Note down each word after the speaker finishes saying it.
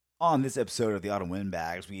On this episode of the Autumn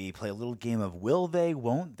Windbags, we play a little game of Will They,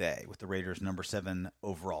 Won't They with the Raiders' number 7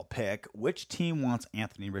 overall pick. Which team wants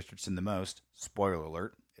Anthony Richardson the most? Spoiler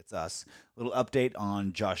alert, it's us. A little update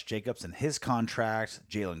on Josh Jacobs and his contract.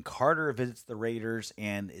 Jalen Carter visits the Raiders,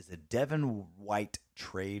 and is a Devin White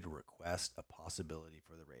trade request a possibility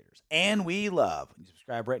for the Raiders? And we love when you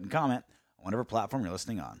subscribe, rate, and comment on whatever platform you're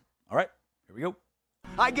listening on. All right, here we go.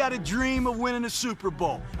 I got a dream of winning a Super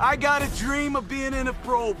Bowl. I got a dream of being in a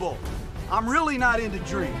Pro Bowl. I'm really not into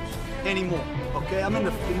dreams anymore, okay? I'm into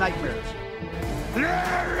nightmares.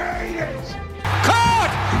 Raiders!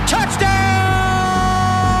 Caught! Touchdown!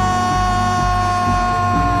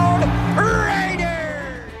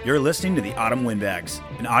 Raiders! You're listening to the Autumn Windbags,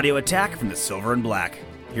 an audio attack from the Silver and Black.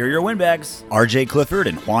 Here are your Windbags, RJ Clifford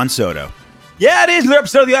and Juan Soto. Yeah, it is another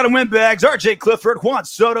episode of the Autumn Windbags. RJ Clifford, Juan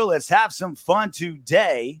Soto. Let's have some fun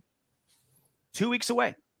today. 2 weeks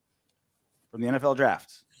away from the NFL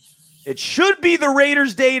draft. It should be the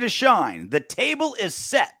Raiders' day to shine. The table is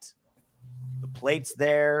set. The plate's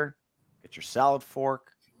there. Get your salad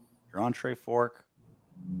fork, your entree fork,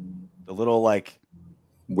 the little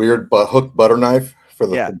weird hook butter knife for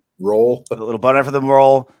the roll. The little butter knife for the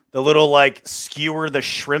roll. The little skewer the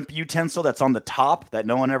shrimp utensil that's on the top that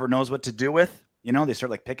no one ever knows what to do with. You know, they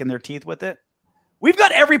start picking their teeth with it. We've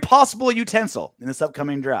got every possible utensil in this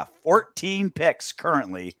upcoming draft. 14 picks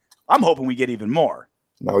currently. I'm hoping we get even more.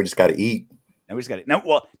 Now we just got to eat. Now we just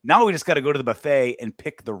got to go to the buffet and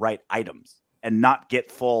pick the right items and not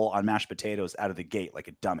get full on mashed potatoes out of the gate like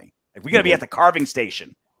a dummy. We got to be at the carving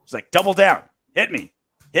station. It's double down. Hit me.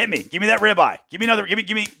 Give me that ribeye. Give me another.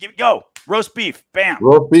 Give me. Go. Roast beef. Bam.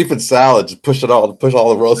 Roast beef and salad. Just push all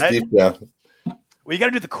the roast beef down. Well, you got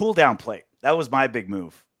to do the cool down plate. That was my big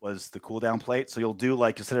move. Was the cool down plate. So you'll do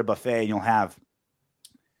instead of a buffet, and you'll have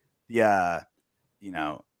the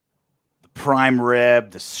the prime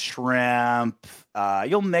rib, the shrimp.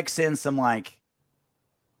 You'll mix in some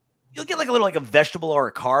you'll get a little a vegetable or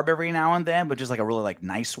a carb every now and then, but just a really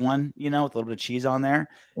nice one, with a little bit of cheese on there.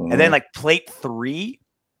 Mm-hmm. And then plate 3.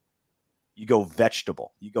 You go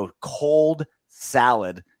vegetable. You go cold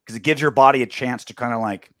salad because it gives your body a chance to kind of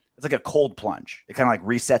it's like a cold plunge. It kind of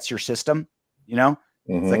resets your system.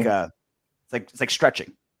 Mm-hmm. It's like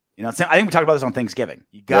stretching. I think we talked about this on Thanksgiving.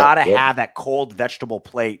 You gotta have that cold vegetable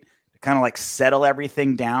plate to kind of settle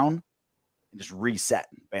everything down and just reset.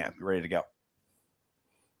 Bam, you're ready to go.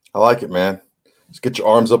 I like it, man. Just get your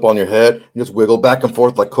arms up on your head. You just wiggle back and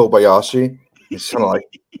forth like Kobayashi. Just kind of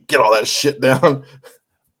get all that shit down.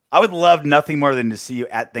 I would love nothing more than to see you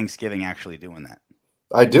at Thanksgiving actually doing that.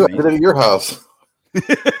 I do. I did it at your house.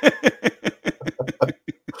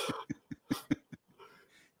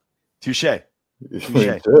 Touche.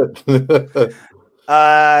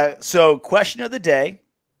 So question of the day,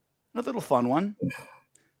 a little fun one.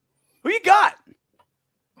 Who you got?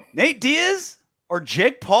 Nate Diaz or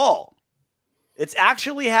Jake Paul? It's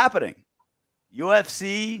actually happening.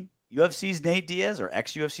 UFC's Nate Diaz or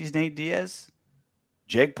ex-UFC's Nate Diaz.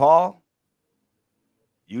 Jake Paul,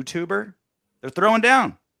 YouTuber, they're throwing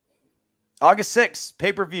down. August 6th,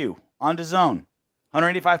 pay-per-view on DAZN.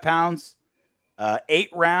 185 pounds, 8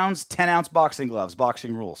 rounds, 10-ounce boxing gloves,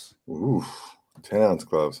 boxing rules. Ooh, 10-ounce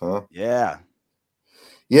gloves, huh? Yeah.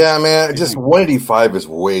 Yeah, man, just 185 is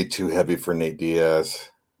way too heavy for Nate Diaz.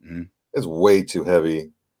 Mm-hmm. It's way too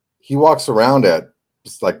heavy. He walks around at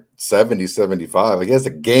just 70, 75. I guess a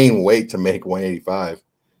gain weight to make 185.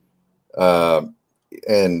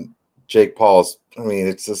 And Jake Paul's,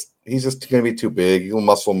 he's just going to be too big. You'll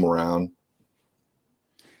muscle him around.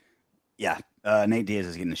 Yeah. Nate Diaz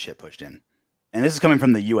is getting the shit pushed in. And this is coming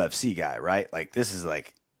from the UFC guy, right? This is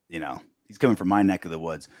he's coming from my neck of the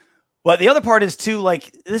woods. But the other part is too,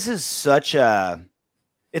 this is such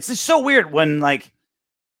it's just so weird when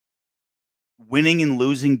winning and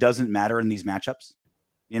losing doesn't matter in these matchups,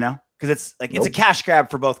 because it's it's a cash grab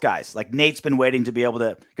for both guys. Nate's been waiting to be able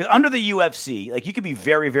to, because under the UFC, you can be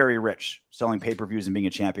very, very rich selling pay-per-views and being a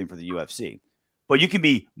champion for the UFC, but you can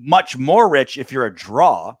be much more rich if you're a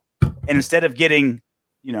draw. And instead of getting,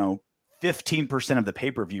 15% of the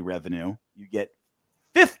pay-per-view revenue, you get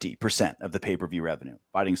 50% of the pay-per-view revenue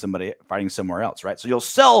fighting somewhere else. Right. So you'll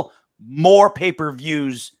sell more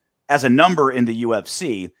pay-per-views as a number in the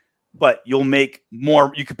UFC, but you'll make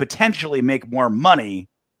more. You could potentially make more money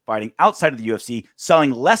fighting outside of the UFC, selling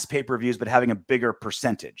less pay-per-views, but having a bigger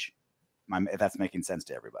percentage. If that's making sense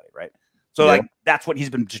to everybody, right? So that's what he's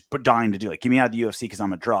been just dying to do. Get me out of the UFC because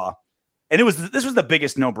I'm a draw. And this was the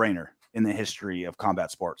biggest no-brainer in the history of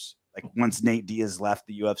combat sports. Once Nate Diaz left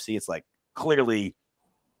the UFC, it's clearly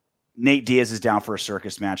Nate Diaz is down for a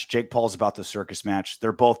circus match. Jake Paul's about the circus match.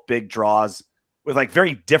 They're both big draws. with like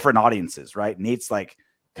very different audiences, right? Nate's like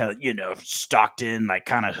kind of, Stockton, like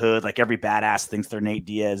kind of hood, like every badass thinks they're Nate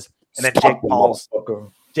Diaz. And then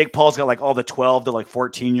Jake Paul's got like all the 12 to like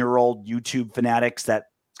 14-year-old YouTube fanatics that's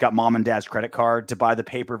got mom and dad's credit card to buy the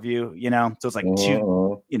pay-per-view, So it's like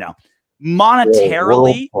two,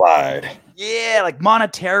 monetarily. Like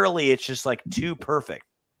monetarily, it's just like too perfect.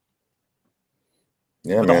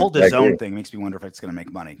 Yeah, but the whole DAZN thing makes me wonder if it's going to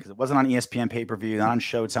make money because it wasn't on ESPN pay-per-view, not on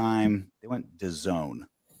Showtime. They went DAZN.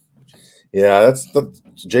 Yeah,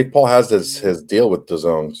 Jake Paul has his deal with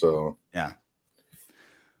DAZN, so yeah.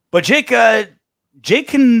 But Jake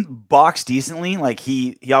can box decently. Like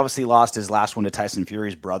he obviously lost his last one to Tyson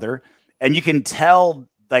Fury's brother, and you can tell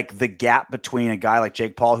like the gap between a guy like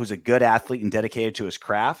Jake Paul, who's a good athlete and dedicated to his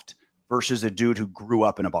craft, versus a dude who grew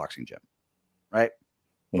up in a boxing gym, right?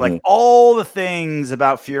 Like all the things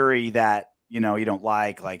about Fury that, you don't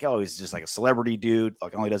like, oh, he's just like a celebrity dude.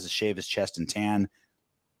 Like all he does is shave his chest and tan.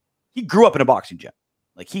 He grew up in a boxing gym.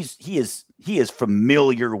 Like he is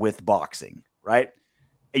familiar with boxing, right?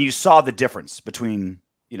 And you saw the difference between,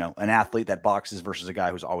 an athlete that boxes versus a guy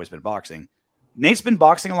who's always been boxing. Nate's been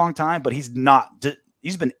boxing a long time, but he's been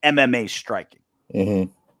MMA striking.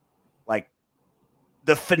 Like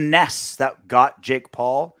the finesse that got Jake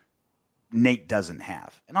Paul, Nate doesn't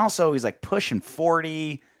have. And also he's like pushing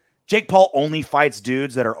 40. Jake Paul only fights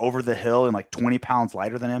dudes that are over the hill and like 20 pounds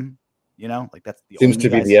lighter than him. Like that's the seems to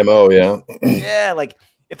be the MO. Yeah. Yeah. Like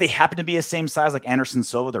if they happen to be the same size, like Anderson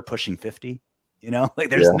Silva, they're pushing 50, like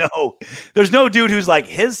there's no dude who's like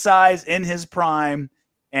his size in his prime.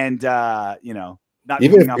 And, not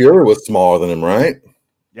even if Fury was smaller than him, right?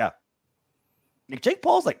 Yeah. Like Jake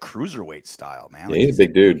Paul's like cruiserweight style, man. Yeah, he's a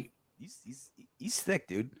big dude. He's thick,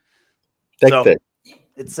 dude. Thick.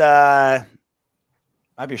 It's might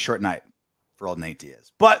be a short night for old Nate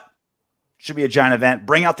Diaz, but should be a giant event.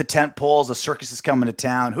 Bring out the tent poles. The circus is coming to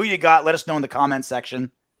town. Who you got? Let us know in the comment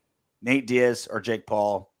section. Nate Diaz or Jake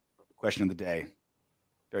Paul? Question of the day.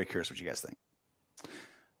 Very curious what you guys think.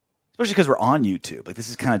 Especially because we're on YouTube. Like this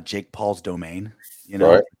is kind of Jake Paul's domain.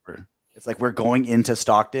 Right. It's like we're going into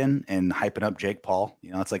Stockton and hyping up Jake Paul.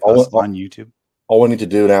 It's like us on YouTube. All we need to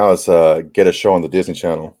do now is get a show on the Disney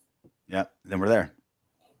Channel. Yeah, then we're there.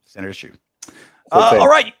 Center issue. All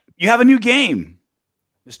right, you have a new game,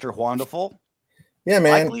 Mr. Wonderful. Yeah,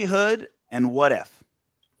 man. Likelihood and what if.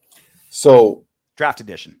 So draft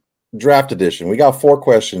edition. We got 4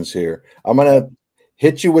 questions here. I'm gonna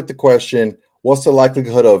hit you with the question: what's the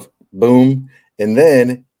likelihood of boom? And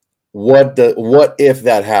then what if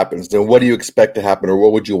that happens? Then what do you expect to happen, or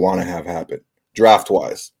what would you want to have happen draft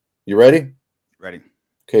wise? You ready? Ready.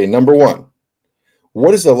 Okay, number 1.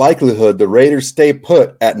 What is the likelihood the Raiders stay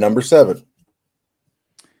put at number 7?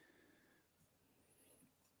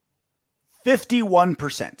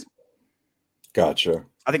 51%. Gotcha.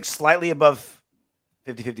 I think slightly above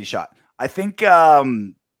 50-50 shot. I think,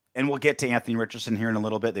 and we'll get to Anthony Richardson here in a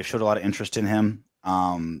little bit. They've showed a lot of interest in him.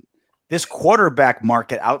 This quarterback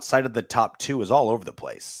market outside of the top 2 is all over the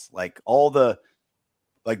place. Like all the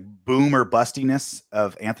like boom or bustiness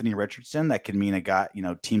of Anthony Richardson, that can mean a guy,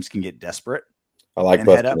 teams can get desperate. I like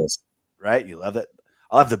bustiness. Right? You love it.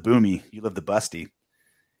 I love the boomy. You love the busty.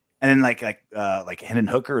 And then like Hendon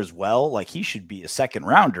Hooker as well. Like he should be a second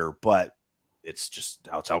rounder, but it's just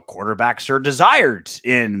how quarterbacks are desired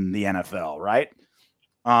in the NFL, right?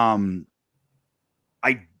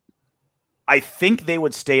 I think they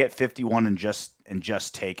would stay at 51 and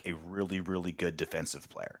just take a really, really good defensive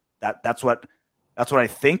player. That's what I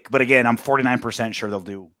think. But again, I'm 49% sure they'll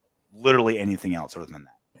do literally anything else other than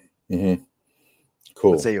that. Mm-hmm.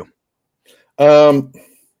 Cool. What say you?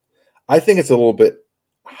 I think it's a little bit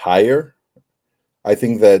higher. I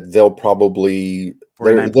think that they'll probably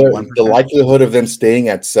the likelihood of them staying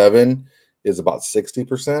at 7 is about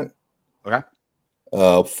 60%. Okay.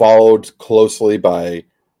 Followed closely by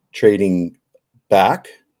trading back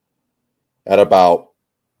at about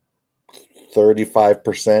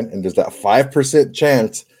 35%, and there's that 5%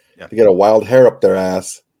 chance to get a wild hair up their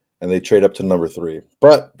ass, and they trade up to number 3.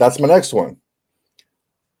 But that's my next one.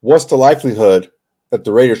 What's the likelihood that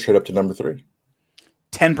the Raiders trade up to number 3?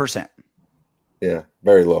 10%. Yeah,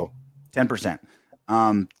 very low. 10%.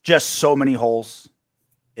 Just so many holes.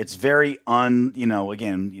 It's very I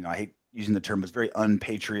hate using the term, but it's very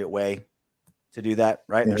unpatriot way to do that,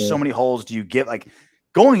 right? Mm-hmm. There's so many holes. Do you get like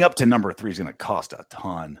going up to number 3 is going to cost a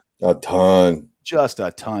ton. A ton. Just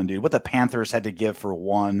a ton, dude. What the Panthers had to give for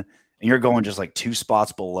 1, and you're going just like 2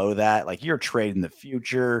 spots below that. Like you're trading the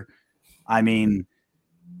future. I mean,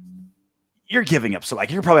 you're giving up. So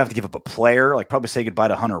like you probably have to give up a player, like probably say goodbye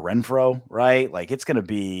to Hunter Renfrow, right? Like it's going to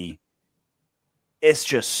be it's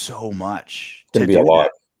just so much It's gonna be a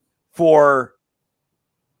lot for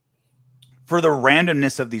the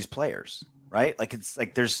randomness of these players, right? Like it's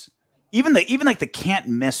like there's even like the can't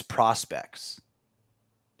miss prospects.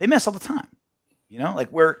 They miss all the time, like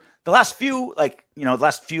where the last few, like,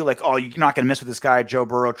 oh, you're not going to miss with this guy, Joe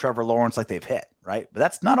Burrow, Trevor Lawrence, like they've hit, right? But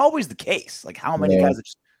that's not always the case. Like how many guys that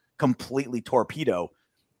just completely torpedo.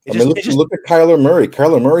 Look at Kyler Murray.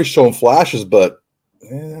 Kyler Murray's showing flashes, but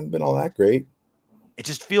it hasn't been all that great. It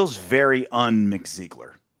just feels very un-Mick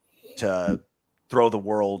Ziegler to throw the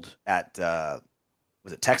world at,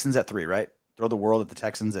 was it Texans at 3, right? Throw the world at the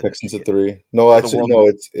Texans at 3. No,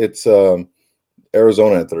 it's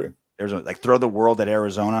Arizona at 3. Arizona, like throw the world at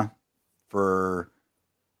Arizona for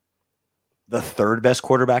the third best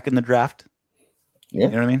quarterback in the draft. Yeah.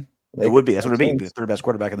 You know what I mean? It would be. That's what it would be. The third best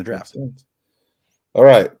quarterback in the draft. All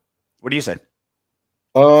right. What do you say?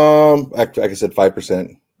 Like I said,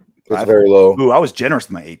 5%. It's very low. Ooh, I was generous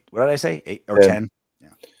with my 8. What did I say? 8 or 10?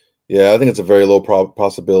 Yeah, I think it's a very low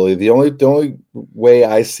possibility. The only way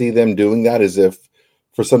I see them doing that is if,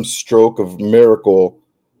 for some stroke of miracle,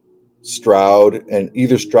 Stroud and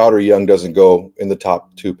either Stroud or Young doesn't go in the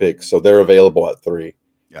top 2 picks, so they're available at 3.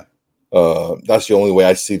 Yeah, that's the only way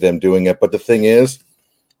I see them doing it. But the thing is,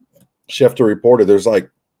 Schefter reported there's like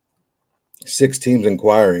 6 teams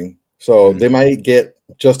inquiring, so they might get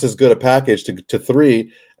just as good a package to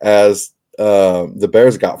 3 as the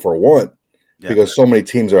Bears got for 1, because so many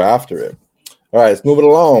teams are after it. All right, let's move it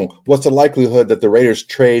along. What's the likelihood that the Raiders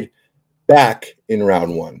trade back in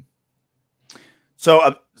round 1?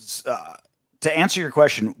 So, to answer your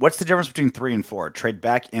question, what's the difference between 3 and 4? Trade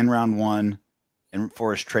back in round 1, and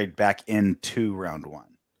 4 is trade back into round 1.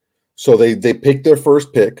 So they pick their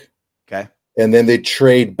first pick, okay, and then they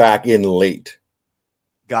trade back in late.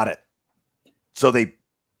 Got it. So they.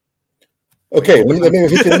 Okay, let me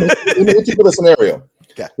hit you with a scenario.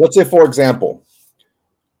 Okay. Let's say, for example,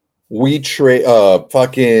 we trade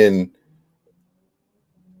fucking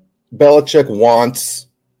Belichick wants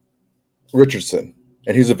Richardson,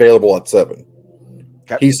 and he's available at 7.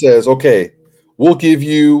 Okay. He says, okay, we'll give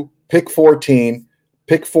you pick 14,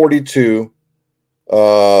 pick 42,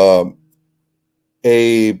 a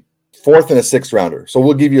 4th and a 6th rounder. So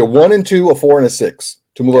we'll give you a 1 and 2, a 4 and a 6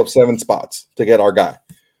 to move up 7 spots to get our guy.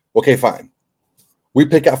 Okay, fine. We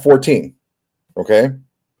pick at 14. Okay.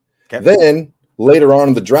 Then later on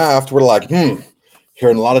in the draft, we're like,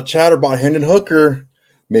 hearing a lot of chatter about Hendon Hooker,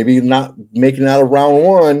 maybe not making it out of round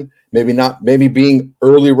 1, maybe being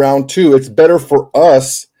early round 2. It's better for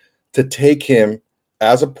us to take him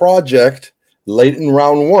as a project late in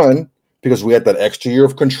round 1 because we had that extra year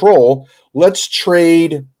of control. Let's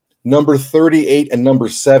trade number 38 and number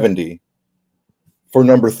 70 for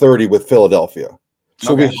number 30 with Philadelphia.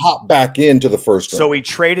 So we hop back into the first round. So we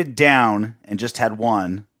traded down and just had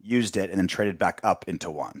 1, used it, and then traded back up into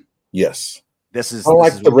 1. Yes. This is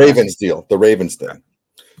the Ravens deal, the Ravens thing.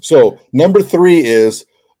 So number 3 is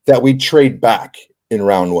that we trade back in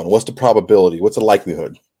round 1. What's the probability? What's the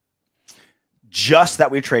likelihood? Just that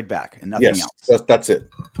we trade back and nothing else. That's it.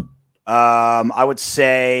 I would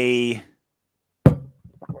say,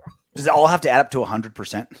 does it all have to add up to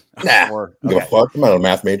 100%? Nah, give a fuck. I'm not a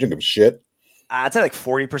math major. Give a shit. I'd say like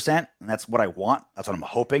 40%, and that's what I want. That's what I'm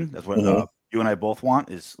hoping. That's what you and I both want,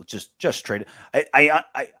 is just trade it. I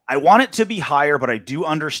want it to be higher, but I do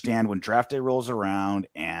understand when draft day rolls around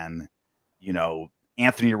and,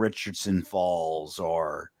 Anthony Richardson falls,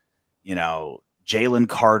 or, Jalen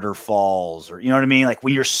Carter falls, or, you know what I mean? Like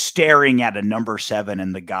when you're staring at a number 7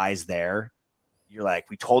 and the guy's there, you're like,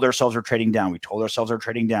 we told ourselves we're trading down. We told ourselves we're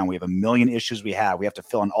trading down. We have a million issues we have. We have to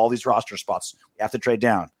fill in all these roster spots. We have to trade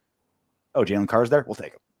down. Oh, Jalen Carr's there. We'll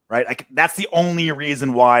take him. Right. Like that's the only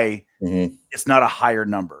reason why it's not a higher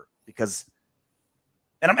number, because,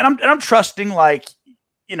 and I'm trusting, like,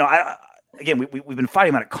 again, we've been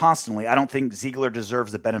fighting about it constantly. I don't think Ziegler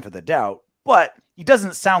deserves the benefit of the doubt, but he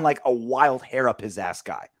doesn't sound like a wild hair up his ass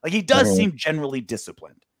guy. Like he does seem generally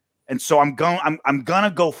disciplined. And so I'm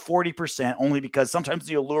gonna go 40%, only because sometimes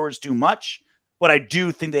the allure is too much, but I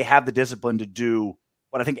do think they have the discipline to do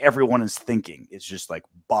what I think everyone is thinking. It's just like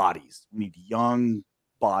bodies. We need young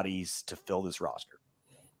bodies to fill this roster.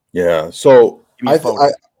 Yeah. So I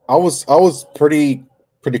was pretty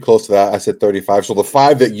close to that. I said 35. So the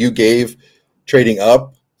 5 that you gave trading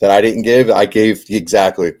up that I didn't give, I gave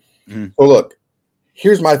exactly. So look,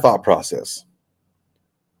 here's my thought process.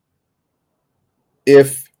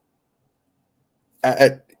 If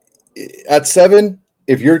at 7,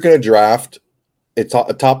 if you're going to draft a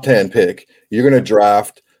top 10 pick, you're going to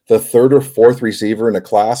draft the 3rd or 4th receiver in a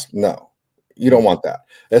class? No, you don't want that.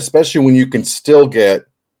 Especially when you can still get,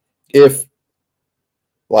 if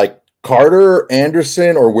like Carter,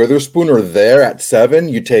 Anderson, or Witherspoon are there at 7,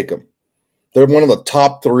 you take them. They're one of the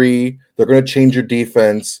top 3. They're going to change your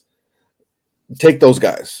defense. Take those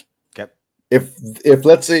guys. Okay. If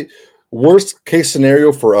let's say worst case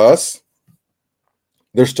scenario for us,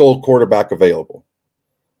 there's still a quarterback available.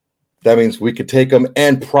 That means we could take them,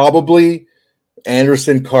 and probably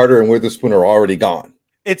Anderson, Carter, and Witherspoon are already gone.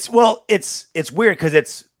 It's weird because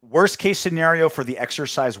it's worst case scenario for the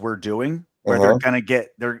exercise we're doing, where they're gonna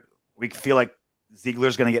we feel like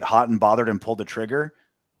Ziegler's gonna get hot and bothered and pull the trigger.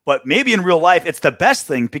 But maybe in real life, it's the best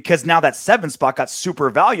thing because now that 7 spot got super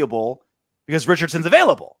valuable because Richardson's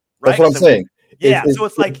available. Right? That's what I'm saying. Yeah, so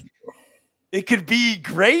it's like it could be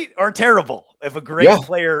great or terrible if a great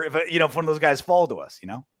player, if one of those guys fall to us,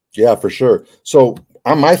 Yeah, for sure. So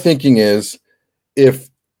my thinking is, if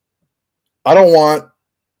I don't want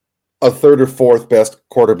a 3rd or 4th best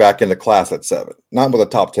quarterback in the class at 7, not with a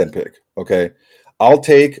top 10 pick. Okay, I'll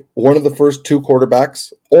take one of the first 2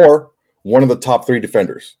 quarterbacks or one of the top 3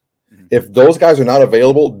 defenders. Mm-hmm. If those guys are not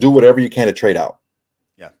available, do whatever you can to trade out.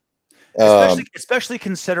 Yeah, especially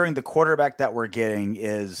considering the quarterback that we're getting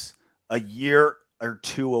is a year or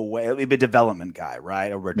 2 away. It'd be a development guy,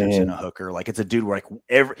 right? A Richardson, a Hooker. Like, it's a dude where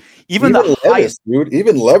even the highest dude,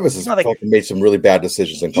 even Levis has fucking made some really bad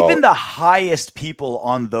decisions in college. Even the highest people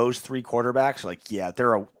on those 3 quarterbacks,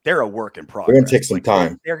 they're a work in progress. They're gonna take some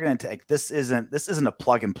time. They're gonna take this isn't a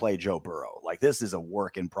plug and play Joe Burrow. Like, this is a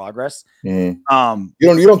work in progress. You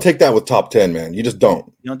don't take that with top 10, man. You just don't.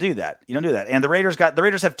 You don't do that. And the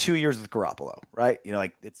Raiders have 2 years with Garoppolo, right?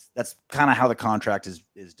 That's kind of how the contract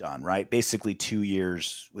is done, right? Basically 2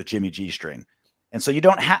 years with Jimmy G string. And so you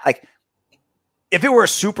don't have, like, if it were a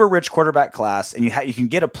super rich quarterback class and you can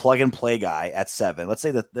get a plug and play guy at 7, let's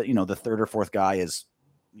say that the 3rd or 4th guy is,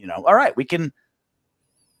 all right, we can.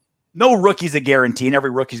 No rookie's a guarantee, and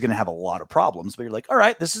every rookie's going to have a lot of problems. But you're like, all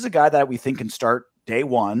right, this is a guy that we think can start day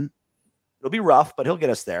 1. It'll be rough, but he'll get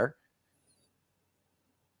us there.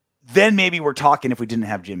 Then maybe we're talking if we didn't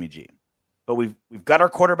have Jimmy G. But we've got our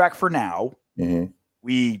quarterback for now. Mm-hmm.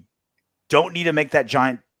 We don't need to make that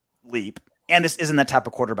giant leap. And this isn't that type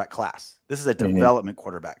of quarterback class. This is a development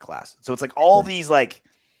quarterback class. So it's like all these, like,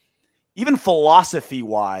 even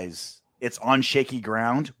philosophy-wise, it's on shaky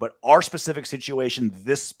ground. But our specific situation,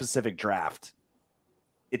 this specific draft,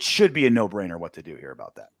 it should be a no-brainer what to do here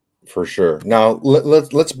about that. For sure. Now,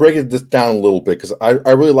 let's break this down a little bit, because I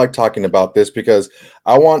really like talking about this, because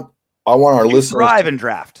I want our listeners thrive in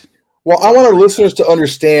draft. Well, I want our listeners to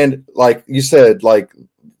understand, like you said, like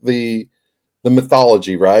the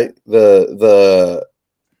mythology, right? The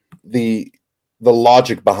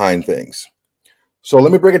logic behind things. So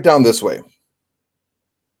let me break it down this way.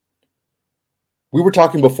 We were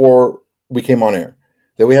talking before we came on air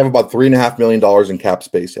that we have about $3.5 million in cap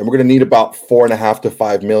space, and we're going to need about $4.5 to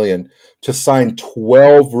 $5 million to sign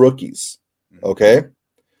 12 rookies. Okay,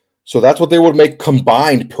 so that's what they would make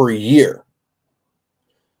combined per year.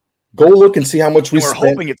 Go look and see how much we're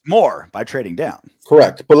hoping it's more by trading down.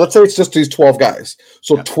 Correct, but let's say it's just these 12 guys.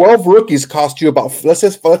 So 12 rookies cost you about, let's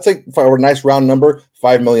say for a nice round number,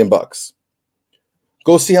 $5 million.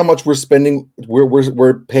 Go see how much we're spending.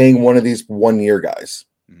 We're paying one of these 1 year guys.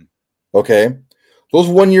 Okay, those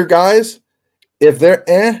 1 year guys, if they're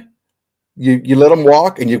you let them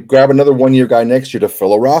walk and you grab another 1 year guy next year to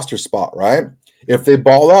fill a roster spot, right? If they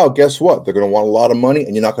ball out, guess what? They're going to want a lot of money,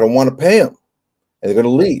 and you're not going to want to pay them, and they're going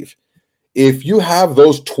to leave. If you have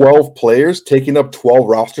those 12 players taking up 12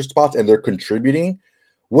 roster spots and they're contributing,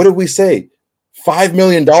 what did we say? $5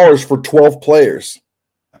 million for 12 players.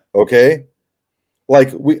 Okay.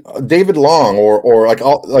 Like David Long or like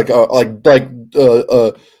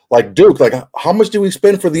Duke, like how much do we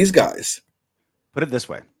spend for these guys? Put it this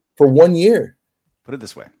way. For 1 year. Put it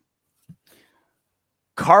this way.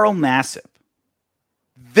 Carl Nassib,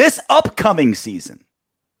 this upcoming season,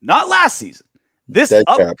 not last season, this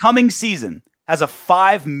upcoming season has a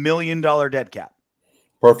 $5 million dead cap.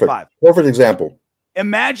 Perfect. Perfect example.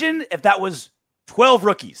 Imagine if that was 12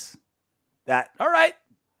 rookies. That, all right,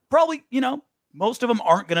 probably, most of them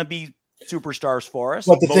aren't going to be superstars for us.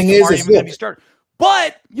 But the thing is even going to be started.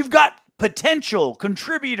 But you've got potential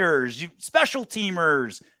contributors, special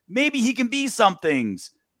teamers. Maybe he can be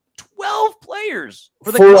somethings. 12 players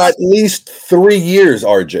for at least 3 years,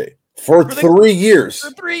 RJ. For 3 years.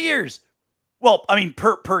 For 3 years. Well, I mean,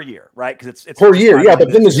 per year, right? Because it's per year, yeah. But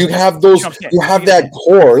the thing is, you have those, you have that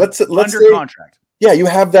core. Let's under say, contract. Yeah, you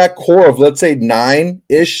have that core of, let's say 9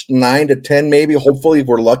 to 10, maybe. Hopefully, if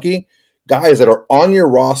we're lucky, guys that are on your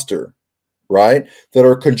roster, right? That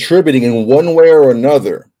are contributing in one way or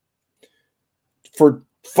another for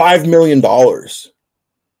 $5 million.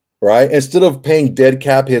 right? Instead of paying dead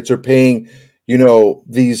cap hits or paying,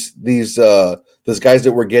 these guys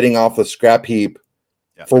that we're getting off the scrap heap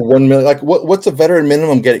for $1 million. Like what's a veteran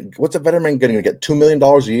minimum getting? What's a veteran getting to get $2 million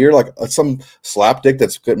a year? Like some slapdick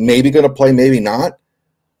that's maybe going to play, maybe not.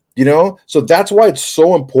 So that's why it's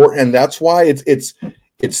so important, and that's why it's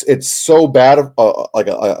so bad, like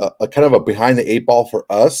a kind of a behind the eight ball for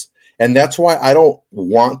us, and that's why I don't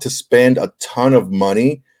want to spend a ton of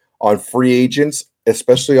money on free agents,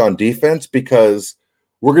 especially on defense, because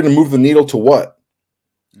we're going to move the needle to what?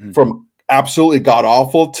 From absolutely god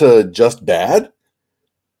awful to just bad.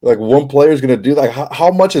 Like one player is going to do like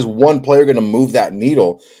how much is one player going to move that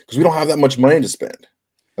needle? Because we don't have that much money to spend,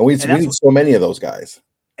 and we need so many of those guys.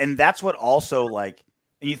 And that's what also like,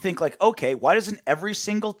 and you think like, okay, why doesn't every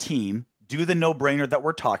single team do the no-brainer that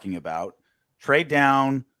we're talking about? Trade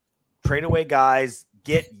down, trade away guys,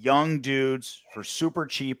 get young dudes for super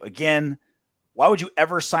cheap. Again, why would you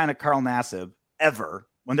ever sign a Carl Nassib ever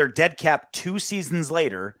when their dead cap 2 seasons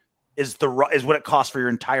later is what it costs for your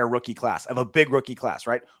entire rookie class of a big rookie class,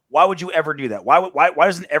 right? Why would you ever do that? Why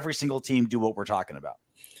doesn't every single team do what we're talking about?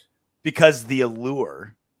 Because the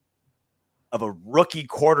allure of a rookie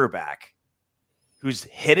quarterback who's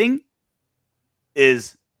hitting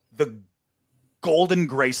is the golden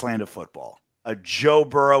graceland of football. A Joe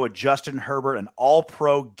Burrow, a Justin Herbert, an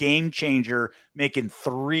all-pro game changer making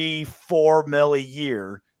 $3-4 million a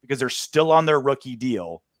year because they're still on their rookie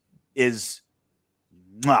deal is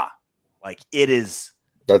like it is.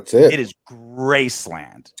 That's it. It is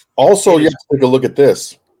graceland. Also, you have to take a look at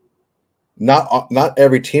this. Not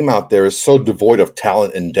every team out there is so devoid of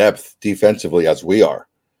talent and depth defensively as we are.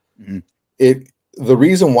 Mm-hmm. The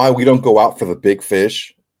reason why we don't go out for the big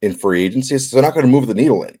fish in free agency is they're not going to move the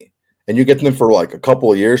needle any. And you get them for like a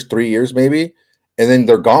couple of years, 3 years maybe, and then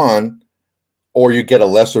they're gone, or you get a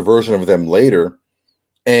lesser version of them later.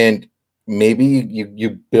 And maybe you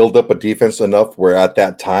build up a defense enough where at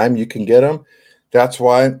that time you can get them. That's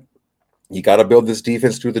why you got to build this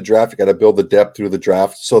defense through the draft. You got to build the depth through the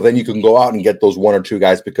draft. So then you can go out and get those 1 or 2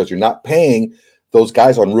 guys because you're not paying those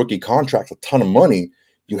guys on rookie contracts a ton of money.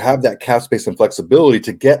 You have that cap space and flexibility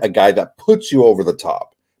to get a guy that puts you over the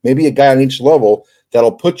top. Maybe a guy on each level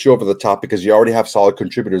that'll put you over the top because you already have solid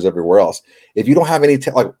contributors everywhere else. If you don't have any,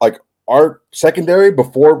 like our secondary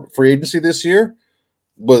before free agency this year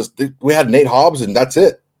we had Nate Hobbs and that's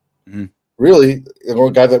it. Mm-hmm. Really,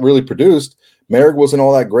 a guy that really produced. Merrick wasn't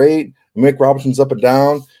all that great. Mick Robinson's up and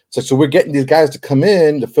down. So we're getting these guys to come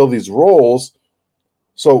in to fill these roles.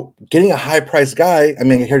 So getting a high-priced guy, I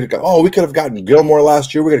mean, here you go, we could have gotten Gilmore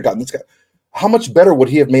last year. We could have gotten this guy. How much better would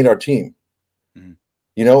he have made our team?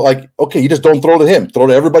 Mm-hmm. Okay, you just don't throw to him. Throw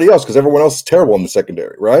to everybody else because everyone else is terrible in the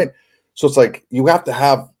secondary, right? So it's like you have to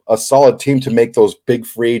have a solid team to make those big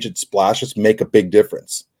free agent splashes make a big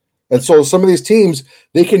difference. And so some of these teams,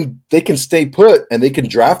 they can stay put and they can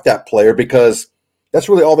draft that player because that's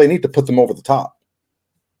really all they need to put them over the top.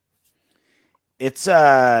 It's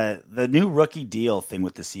the new rookie deal thing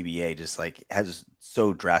with the CBA just like has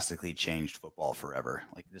so drastically changed football forever.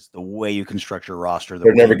 Like just the way you construct your roster,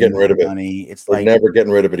 they're never getting rid of it. They're never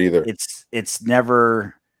getting rid of it either. It's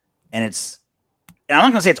never, and I'm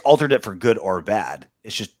not gonna say it's altered it for good or bad.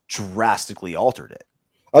 It's just drastically altered it.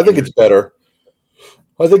 I think it's better.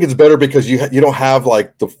 I think it's better because you don't have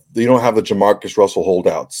the Jamarcus Russell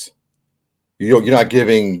holdouts. You're not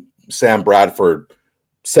giving Sam Bradford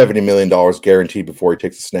 $70 million guaranteed before he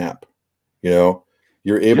takes a snap. You're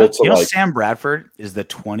able to Sam Bradford is the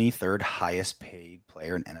 23rd highest paid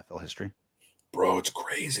player in NFL history. Bro, it's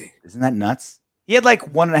crazy. Isn't that nuts? He had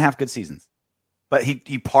 1.5 good seasons, but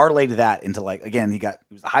he parlayed that into he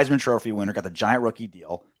was the Heisman Trophy winner, got the giant rookie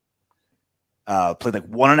deal, played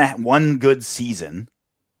one good season,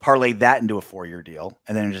 parlayed that into a 4-year deal,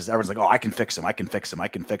 and then everyone's like, oh, I can fix him, like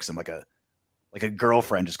a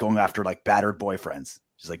girlfriend just going after battered boyfriends.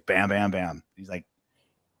 She's like, bam, bam, bam. He's like,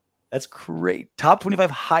 that's great. Top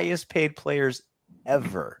 25 highest paid players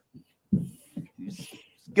ever. He's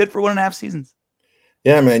good for 1.5 seasons.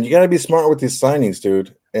 Yeah, man, you got to be smart with these signings,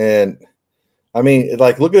 dude. And I mean,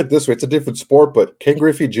 look at it this way. It's a different sport, but Ken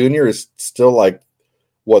Griffey Jr. is still the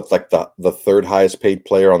third highest paid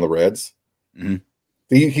player on the Reds. Mm-hmm.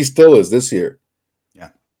 He still is this year. Yeah.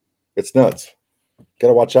 It's nuts. Got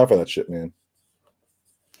to watch out for that shit, man.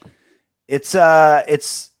 It's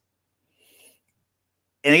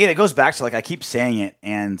and again, it goes back to I keep saying it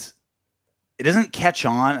and it doesn't catch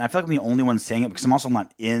on. I feel like I'm the only one saying it because I'm also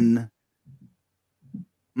not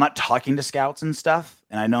talking to scouts and stuff.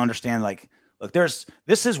 And I don't understand look, this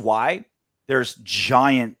is why there's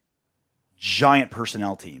giant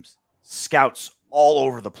personnel teams, scouts all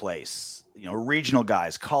over the place, regional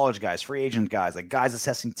guys, college guys, free agent guys, like guys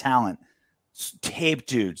assessing talent, tape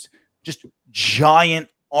dudes, just giant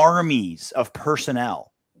armies of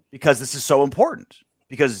personnel, because this is so important.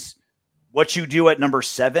 Because what you do at number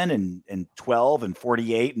 7 and 12 and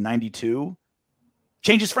 48 and 92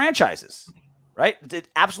 changes franchises, right? It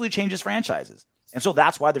absolutely changes franchises. And so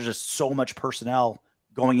that's why there's just so much personnel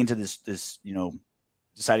going into this,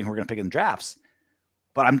 deciding who we're going to pick in the drafts.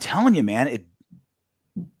 But I'm telling you, man,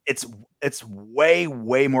 it's way,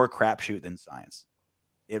 way more crapshoot than science.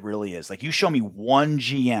 It really is. Like, you show me one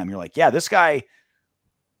GM, you're like, yeah, this guy's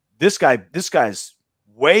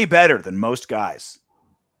way better than most guys.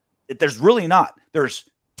 There's really not. There's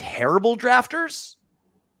terrible drafters,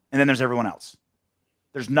 and then there's everyone else.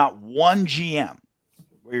 There's not one GM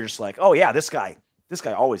where you're just like, oh yeah, this guy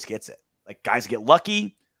always gets it. Like, guys get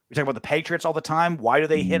lucky. We talk about the Patriots all the time. Why do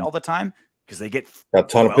they hit all the time? Because they get a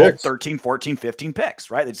ton of picks. 13, 14, 15 picks,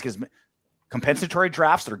 right? It's because compensatory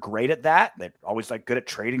drafts, they're great at that. They're always like good at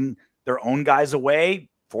trading their own guys away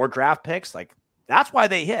for draft picks. Like, that's why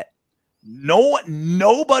they hit.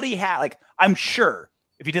 Nobody had, like, I'm sure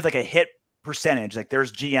if you did like a hit percentage, like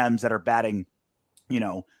there's GMs that are batting,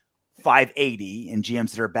 580 and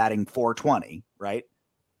GMs that are batting 420, right?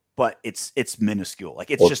 But it's minuscule.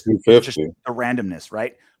 Like, it's just a randomness,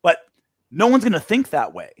 right? But no one's going to think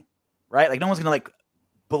that way, right? Like, no one's going to like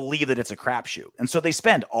believe that it's a crapshoot. And so they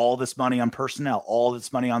spend all this money on personnel, all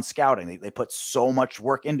this money on scouting. They put so much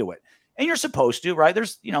work into it, and you're supposed to, right?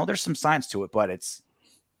 There's some science to it, but it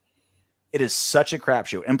is such a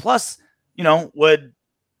crapshoot. And plus, would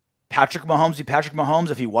Patrick Mahomes be Patrick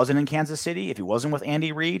Mahomes if he wasn't in Kansas City, if he wasn't with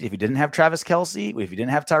Andy Reid, if he didn't have Travis Kelce, if he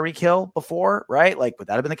didn't have Tyreek Hill before, right? Like, would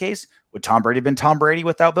that have been the case? Would Tom Brady have been Tom Brady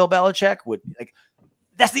without Bill Belichick?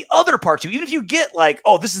 That's the other part too. Even if you get like,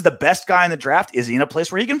 oh, this is the best guy in the draft, is he in a place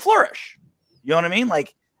where he can flourish? You know what I mean?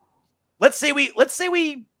 Like, let's say we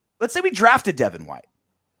drafted Devin White,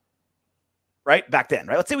 right? Back then,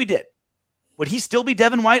 right? Let's say we did. Would he still be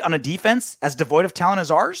Devin White on a defense as devoid of talent as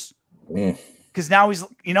ours? Because now he's,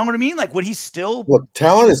 you know what I mean? Like, would he still? Look,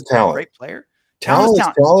 talent is talent. Great player. Talent is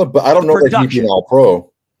talent, but I don't know that he'd be an all-pro.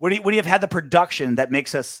 Would he have had the production that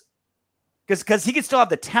makes us? Because he could still have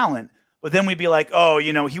the talent, but then we'd be like, oh,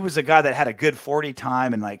 he was a guy that had a good 40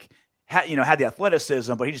 time and like had the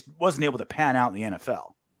athleticism, but he just wasn't able to pan out in the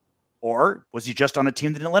NFL. Or was he just on a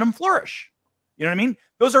team that didn't let him flourish? You know what I mean?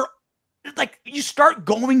 Those are like, you start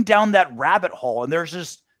going down that rabbit hole, and there's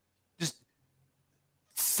just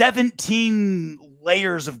 17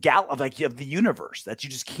 layers of the universe that you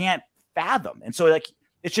just can't fathom. And so, like,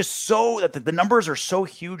 it's just so that the numbers are so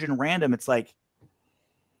huge and random. It's like,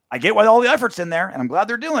 I get why all the effort's in there, and I'm glad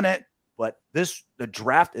they're doing it, but the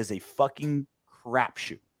draft is a fucking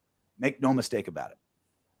crapshoot. Make no mistake about it.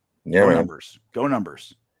 Yeah, Go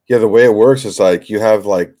numbers. Yeah, the way it works is like you have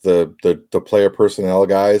like the player personnel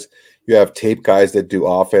guys. You have tape guys that do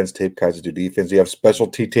offense, tape guys that do defense. You have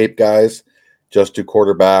specialty tape guys, just do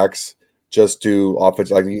quarterbacks, just do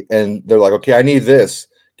offense. And they're like, okay, I need this.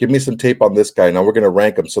 Give me some tape on this guy. Now we're going to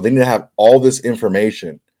rank them. So they need to have all this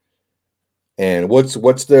information. And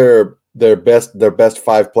what's their best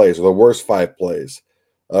 5 plays or the worst 5 plays?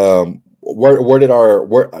 And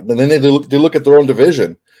then they look at their own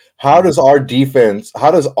division. How does our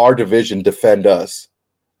division defend us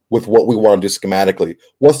with what we want to do schematically?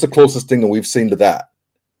 What's the closest thing that we've seen to that?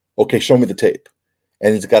 Okay, show me the tape.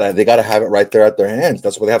 And they gotta have it right there at their hands.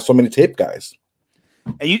 That's why they have so many tape guys.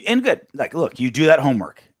 And good. Like, look, you do that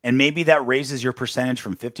homework, and maybe that raises your percentage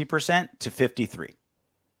from 50% to 53%,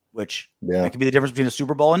 which that could be the difference between a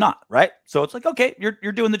Super Bowl and not, right? So it's like, okay,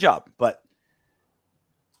 you're doing the job. But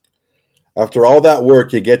after all that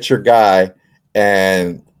work, you get your guy,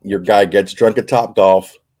 and your guy gets drunk at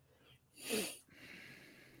Topgolf.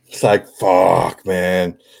 It's like, fuck,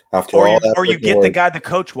 man. Or you get the guy the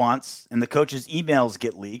coach wants, and the coach's emails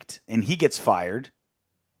get leaked, and he gets fired.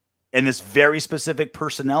 And this very specific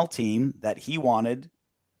personnel team that he wanted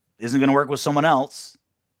isn't going to work with someone else.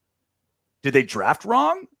 Did they draft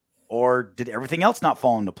wrong, or did everything else not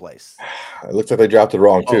fall into place? It looks like they drafted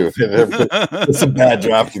wrong too. It's some bad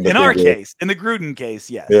drafting. In our case, in the Gruden case,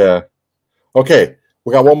 yes. Yeah. Okay,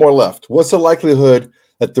 we got one more left. What's the likelihood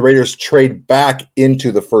that the Raiders trade back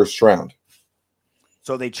into the first round?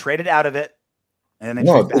 So they traded out of it, and then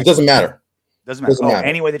it doesn't matter. Doesn't matter.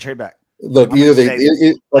 Anyway, they trade back. Look, either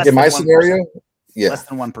like in my scenario, less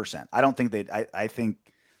than 1%. I don't think I think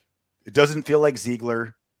it doesn't feel like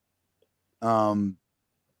Ziegler. A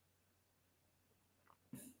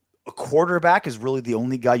quarterback is really the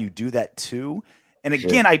only guy you do that to. And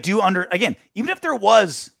again, sure. Even if there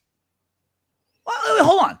was,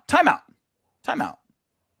 hold on, timeout.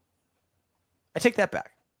 I take that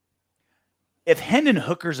back. If Hendon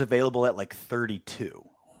Hooker's available at like 32,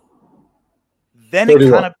 then 31.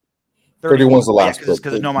 it kind of 31's the last pick.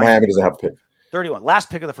 Because no, Miami doesn't have a pick. 31, last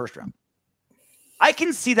pick of the first round. I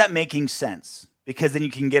can see that making sense because then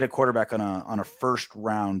you can get a quarterback on a first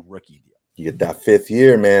round rookie deal. You get that 5th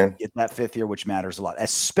year, man. Get that 5th year, which matters a lot,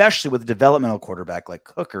 especially with a developmental quarterback like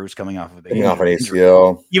Hooker, who's coming off of an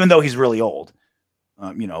ACL, even though he's really old,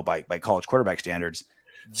 by college quarterback standards.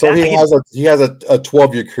 So he has a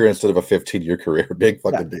 12-year career instead of a 15-year career. Big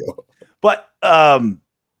fucking deal. But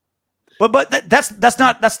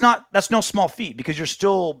that's no small feat because you're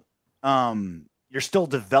still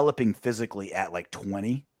developing physically at like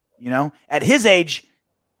 20. At his age,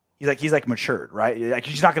 he's like matured, right? Like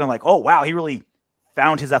he's not gonna like, oh wow, he really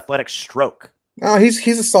found his athletic stroke. No, he's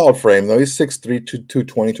a solid frame though. He's 6'3",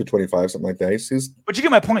 220, 225, something like that. But you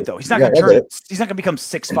get my point though. He's not gonna he's not gonna become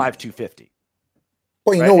 6'5", 250.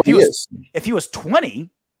 Well, you know what he is. If he was 20,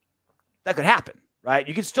 that could happen, right?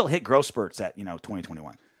 You could still hit growth spurts at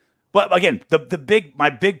 2021. But again, my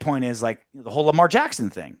big point is like the whole Lamar Jackson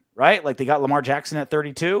thing, right? Like they got Lamar Jackson at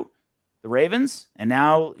 32, the Ravens, and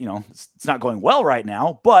now it's not going well right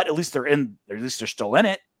now, but at least they're still in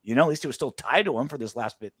it. At least it was still tied to him for this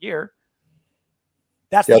last 5th year.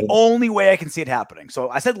 That's the only way I can see it happening. So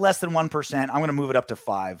I said less than 1%. I'm going to move it up to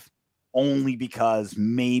 5, only because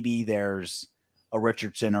maybe there's a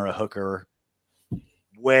Richardson or a Hooker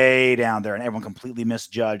way down there, and everyone completely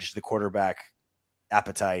misjudged the quarterback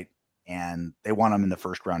appetite, and they want him in the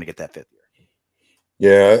first round to get that 5th year.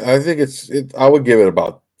 Yeah, I think I would give it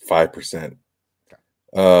about 5%.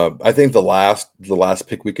 Okay. I think the last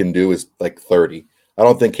pick we can do is like 30. I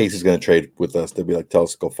don't think Casey's going to trade with us. They'll be like, tell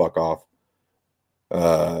us to go fuck off.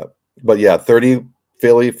 But yeah, 30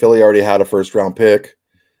 Philly already had a first round pick.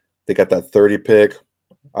 They got that 30 pick.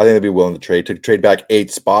 I think they'd be willing to trade back 8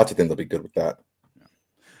 spots. I think they'll be good with that.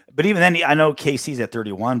 But even then, I know KC's at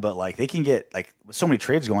 31, but like they can get like with so many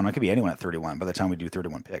trades going on, it could be anyone at 31 by the time we do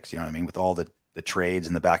 31 picks. You know what I mean? With all the trades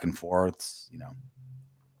and the back and forths,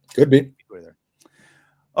 Could be.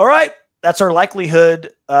 All right. That's our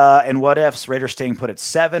likelihood and what ifs. Raiders staying put at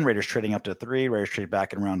 7. Raiders trading up to 3. Raiders trade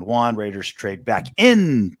back in round 1. Raiders trade back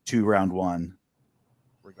into round 1.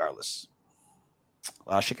 Regardless, a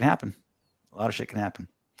lot of shit can happen.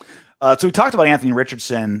 So we talked about Anthony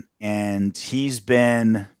Richardson, and he's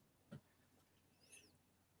been,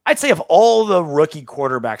 I'd say, of all the rookie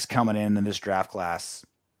quarterbacks coming in this draft class,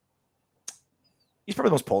 he's probably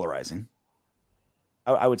the most polarizing.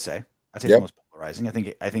 I would say. I'd say he's the most polarizing.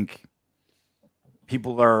 I think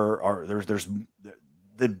people there's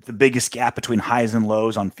the biggest gap between highs and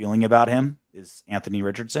lows on feeling about him is Anthony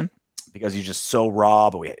Richardson because he's just so raw,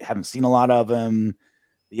 but we haven't seen a lot of him,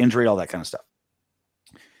 the injury, all that kind of stuff.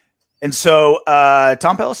 And so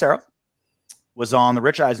Tom Pelissero was on the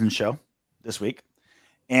Rich Eisen show this week,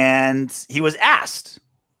 and he was asked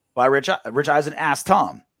by Rich Eisen asked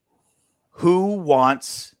Tom, who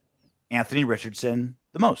wants Anthony Richardson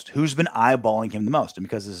the most? Who's been eyeballing him the most? And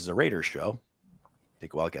because this is a Raiders show,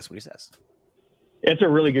 take a wild guess what he says. It's a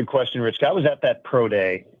really good question, Rich. I was at that pro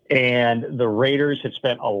day, and the Raiders had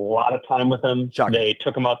spent a lot of time with him. Shocking. They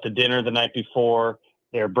took him out to dinner the night before.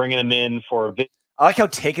 They were bringing him in for a visit. I like how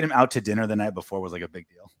taking him out to dinner the night before was like a big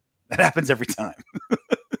deal. That happens every time.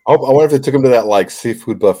 I wonder if they took him to that like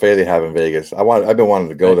seafood buffet they have in Vegas. I've been wanting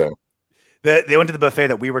to go there. They went to the buffet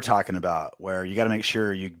that we were talking about, where you got to make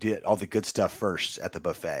sure you did all the good stuff first at the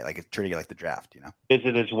buffet, like it's treating it like the draft,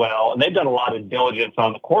 Visit as well, and they've done a lot of diligence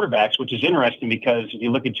on the quarterbacks, which is interesting because if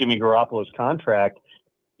you look at Jimmy Garoppolo's contract,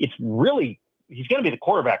 it's really he's going to be the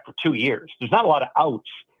quarterback for 2 years. There's not a lot of outs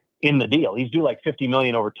in the deal. He's due like $50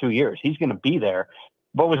 million over 2 years. He's going to be there.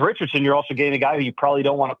 But with Richardson, you're also getting a guy who you probably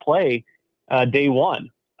don't want to play day one.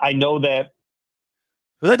 I know that.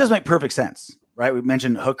 Well, that does make perfect sense, right? We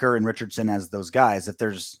mentioned Hooker and Richardson as those guys. If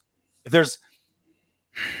there's, I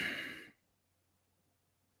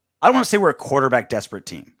don't want to say we're a quarterback desperate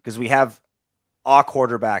team because we have a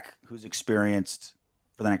quarterback who's experienced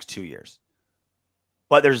for the next 2 years,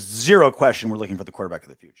 but there's zero question we're looking for the quarterback of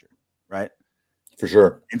the future, right? For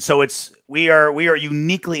sure. And so we are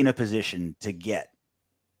uniquely in a position to get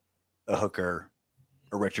a Hooker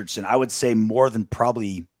or Richardson. I would say more than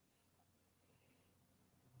probably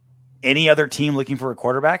any other team looking for a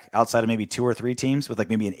quarterback outside of maybe 2 or 3 teams with like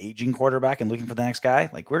maybe an aging quarterback and looking for the next guy.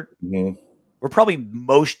 Like we're probably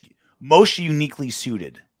most uniquely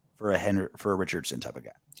suited for a Richardson type of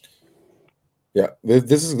guy. Yeah.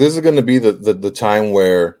 This is going to be the time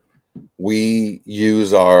where we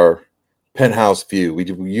use our penthouse view. We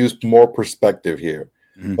use more perspective here.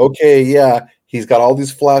 Mm-hmm. Okay, yeah, he's got all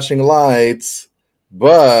these flashing lights,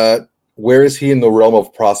 but where is he in the realm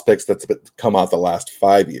of prospects that's come out the last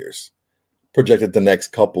 5 years, projected the next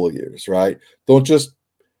couple of years, right? Don't just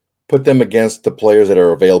put them against the players that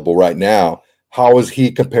are available right now. How is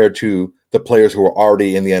he compared to the players who are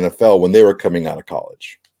already in the NFL when they were coming out of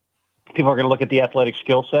college? People are going to look at the athletic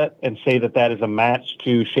skill set and say that that is a match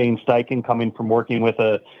to Shane Steichen coming from working with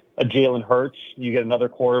a Jalen Hurts. You get another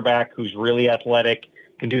quarterback who's really athletic,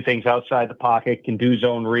 can do things outside the pocket, can do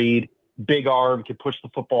zone read, big arm, can push the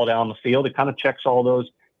football down the field. It kind of checks all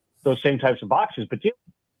those same types of boxes. But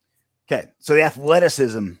okay, so the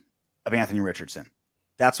athleticism of Anthony Richardson,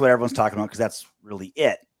 that's what everyone's talking about because that's really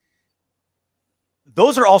it.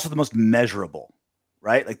 Those are also the most measurable,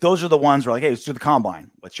 right? Like those are the ones where like, hey, let's do the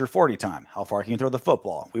combine. What's your 40 time? How far can you throw the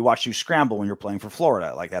football? We watched you scramble when you're playing for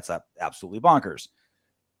Florida. Like that's absolutely bonkers.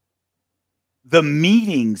 The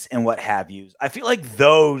meetings and what have you, I feel like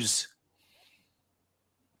those,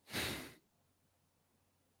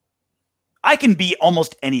 I can be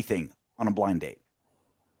almost anything on a blind date.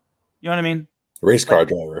 You know what I mean? Race car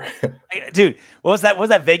driver. Dude, what was that? What was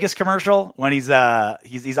that Vegas commercial when he's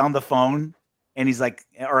on the phone and he's like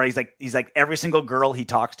every single girl he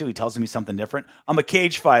talks to, he tells me something different. I'm a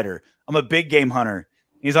cage fighter. I'm a big game hunter.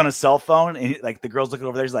 He's on his cell phone and the girl's looking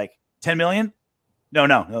over there. He's like, 10 million? No,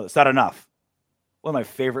 it's not enough. One of my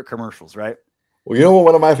favorite commercials, right? Well, you know what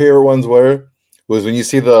one of my favorite ones was when you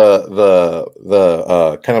see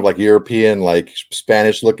the kind of like European, like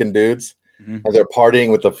Spanish looking dudes, and they're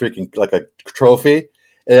partying with a freaking like a trophy,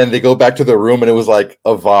 and then they go back to their room and it was like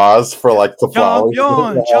a vase for like the flowers.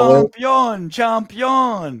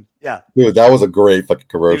 Champion. Yeah. Dude, that was a great fucking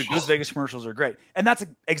commercial. Dude, those Vegas commercials are great. And that's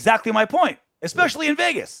exactly my point, especially in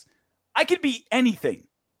Vegas. I could be anything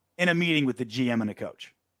in a meeting with the GM and a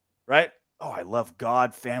coach, right? Oh, I love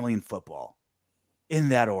God, family, and football. In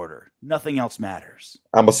that order. Nothing else matters.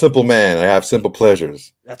 I'm a simple man. I have simple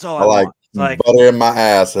pleasures. That's all I like. Like butter in my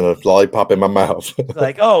ass and a lollipop in my mouth.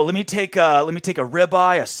 Like, oh, let me take a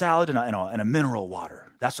ribeye, a salad, and a mineral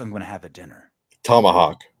water. That's what I'm going to have at dinner.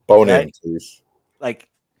 Tomahawk, bone in, please. Like,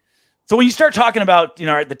 so when you start talking about the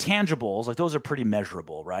tangibles, like those are pretty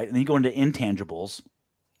measurable, right? And then you go into intangibles.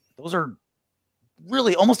 Those are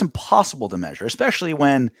really almost impossible to measure, especially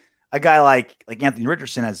when a guy like Anthony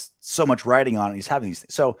Richardson has so much writing on it. He's having these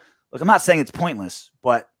things. So, look, I'm not saying it's pointless,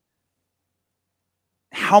 but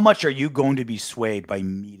how much are you going to be swayed by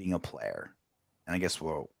meeting a player? And I guess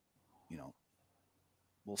we'll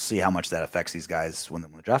see how much that affects these guys when the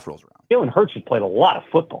draft rolls around. Jalen Hurts has played a lot of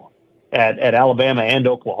football at Alabama and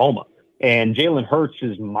Oklahoma. And Jalen Hurts'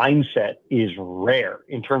 mindset is rare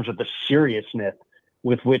in terms of the seriousness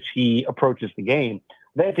with which he approaches the game.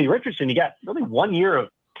 With Anthony Richardson, he got really 1 year of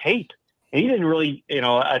tape. And he didn't really,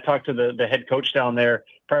 I talked to the head coach down there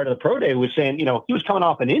prior to the pro day, was saying, he was coming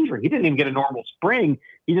off an injury. He didn't even get a normal spring.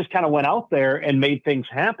 He just kind of went out there and made things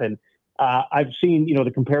happen. I've seen,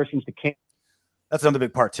 the comparisons to Cam. That's another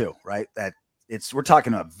big part too, right? That we're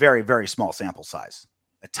talking a very, very small sample size,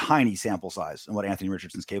 a tiny sample size and what Anthony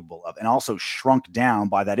Richardson's capable of, and also shrunk down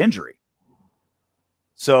by that injury.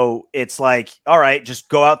 So it's like, all right, just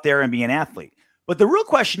go out there and be an athlete. But the real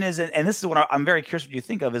question is, and this is what I'm very curious what you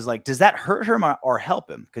think of, is like, does that hurt him or help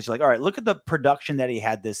him? Because you're like, all right, look at the production that he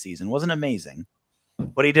had this season. It wasn't amazing,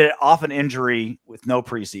 but he did it off an injury with no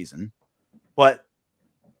preseason. But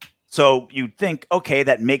so you'd think, okay,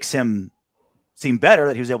 that makes him seem better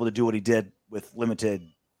that he was able to do what he did with limited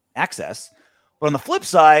access. But on the flip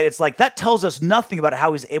side, it's like that tells us nothing about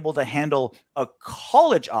how he's able to handle a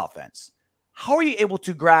college offense. How are you able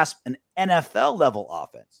to grasp an NFL level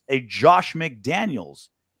offense, a Josh McDaniels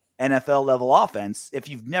NFL level offense, if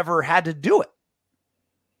you've never had to do it?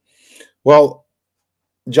 Well,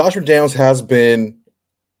 Josh McDaniels has been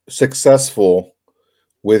successful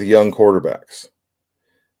with young quarterbacks.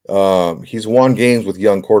 He's won games with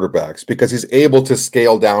young quarterbacks because he's able to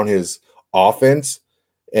scale down his offense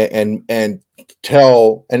and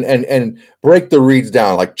tell and break the reads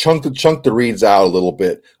down, like chunk the reads out a little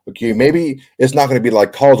bit. Okay, maybe it's not going to be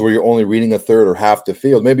like college where you're only reading a third or half the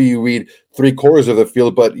field. Maybe you read 3/4 of the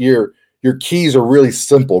field, but your keys are really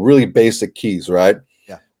simple, really basic keys, right?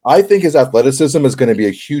 Yeah. I think his athleticism is going to be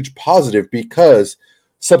a huge positive because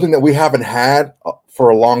something that we haven't had for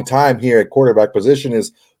a long time here at quarterback position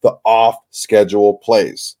is the off-schedule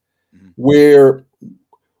plays, where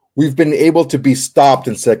we've been able to be stopped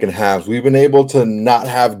in second halves. We've been able to not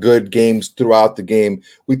have good games throughout the game.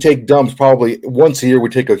 We take dumps probably once a year. We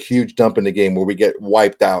take a huge dump in the game where we get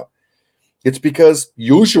wiped out. It's because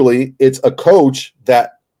usually it's a coach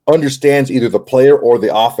that understands either the player or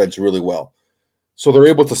the offense really well. So they're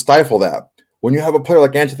able to stifle that. When you have a player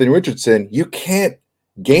like Anthony Richardson, you can't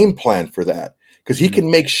game plan for that. because he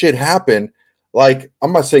can make shit happen. Like,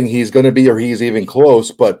 I'm not saying he's going to be or he's even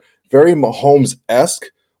close, but very Mahomes-esque,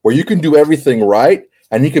 where you can do everything right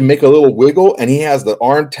and he can make a little wiggle, and he has the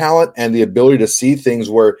arm talent and the ability to see things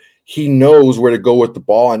where he knows where to go with the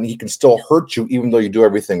ball, and he can still hurt you even though you do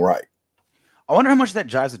everything right. I wonder how much that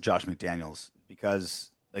jives with Josh McDaniels,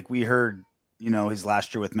 because like we heard, his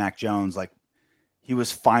last year with Mac Jones, like he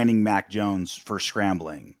was fining Mac Jones for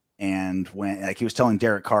scrambling. And when like he was telling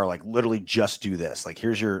Derek Carr, like literally just do this, like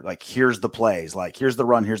here's the plays, like here's the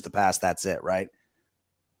run, here's the pass, that's it, right?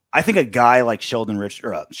 I think a guy like Anthony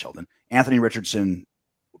Richardson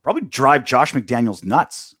would probably drive Josh McDaniels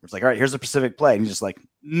nuts. It's like, all right, here's the specific play, and he's just like,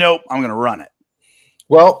 nope, I'm gonna run it.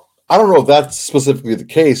 Well, I don't know if that's specifically the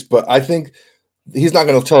case, but I think he's not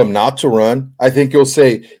going to tell him not to run. I think he'll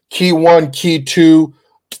say key 1, key 2,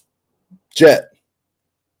 jet.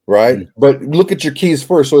 Right. Mm-hmm. But look at your keys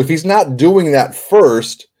first. So if he's not doing that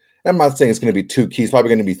first, I'm not saying it's going to be 2 keys, probably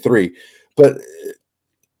going to be 3. But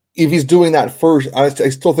if he's doing that first, I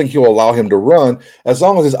still think he'll allow him to run as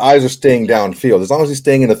long as his eyes are staying downfield, as long as he's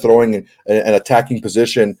staying in a throwing and attacking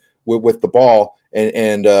position with the ball.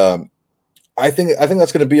 And I think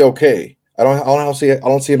that's going to be okay. I don't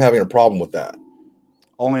see him having a problem with that.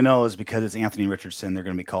 All I know is because it's Anthony Richardson, they're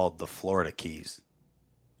going to be called the Florida Keys.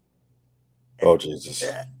 Oh, Jesus.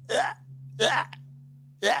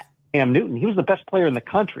 Cam Newton, he was the best player in the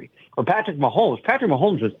country. Or Patrick Mahomes. Patrick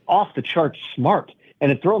Mahomes was off the charts smart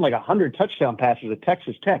and had thrown like 100 touchdown passes at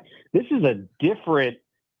Texas Tech. This is a different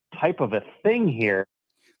type of a thing here.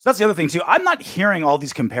 So that's the other thing, too. I'm not hearing all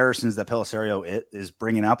these comparisons that Pelissero is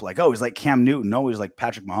bringing up. Like, oh, he's like Cam Newton. No, he's like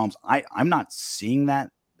Patrick Mahomes. I'm not seeing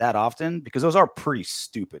that often because those are pretty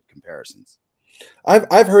stupid comparisons.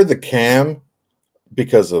 I've heard the Cam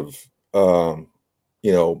because of the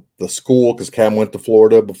school, because Cam went to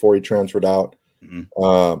Florida before he transferred out.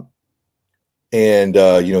 Mm-hmm.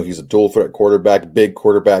 He's a dual threat quarterback, big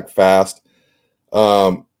quarterback, fast.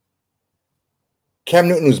 Cam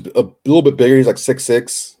Newton was a little bit bigger. He's like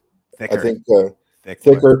 6'6". Thicker. I think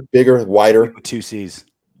thicker, bigger, wider. With 2 C's.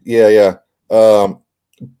 Yeah.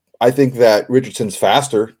 I think that Richardson's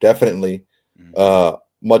faster, definitely,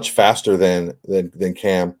 much faster than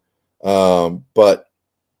Cam. But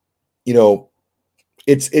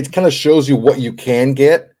it kind of shows you what you can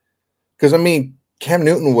get, because I mean Cam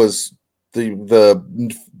Newton was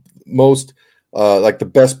the most like the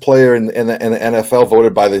best player in the NFL,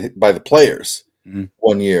 voted by the players. Mm-hmm.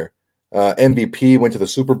 1 year, MVP, went to the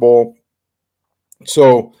Super Bowl.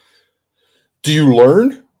 So do you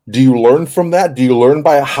learn from that? Do you learn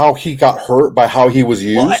by how he got hurt, by how he was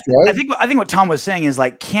used? Well, right? I think what Tom was saying is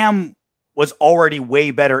like Cam was already way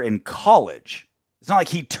better in college. It's not like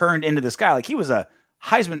he turned into this guy. Like he was a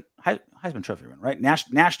Heisman Trophy winner, right?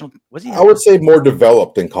 National was he? I would say more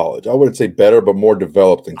developed in college. I wouldn't say better, but more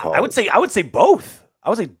developed in college. I would say both. I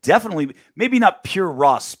would say definitely, maybe not pure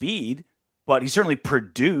raw speed, but he certainly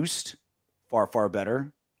produced far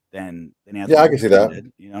better than Anthony. Yeah, I can see that.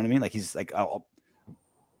 Did. You know what I mean? Like he's like,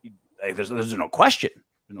 there's no question.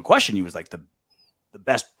 There's no question he was like the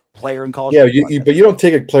best player in college. Yeah, but you don't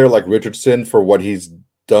take a player like Richardson for what he's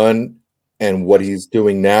done and what he's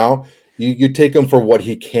doing now. You take him for what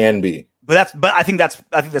he can be. But I think that's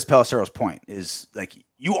Pelissero's point, is like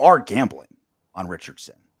you are gambling on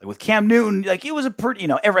Richardson. Like with Cam Newton, like it was a pretty,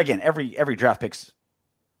 every draft pick's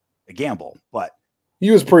a gamble, but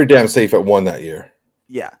he was pretty damn safe at 1 that year.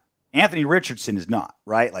 Yeah. Anthony Richardson is not,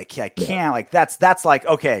 right? Like I can't, like that's like,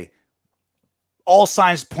 okay, all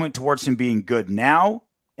signs point towards him being good now,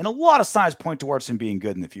 and a lot of signs point towards him being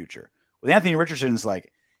good in the future. With Anthony Richardson, it's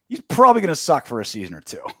like he's probably going to suck for a season or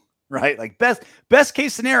 2, right? Like best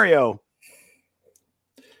case scenario.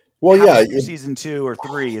 Well, yeah, season 2 or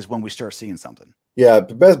 3 is when we start seeing something. Yeah,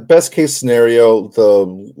 the best case scenario,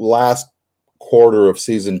 the last quarter of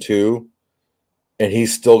season 2, and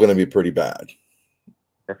he's still going to be pretty bad.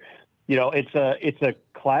 It's a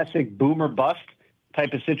classic boomer bust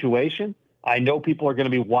type of situation. I know people are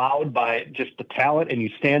going to be wowed by just the talent, and you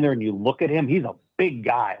stand there and you look at him. He's a big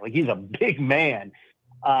guy. Like he's a big man.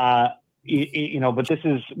 But this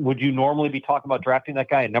is, would you normally be talking about drafting that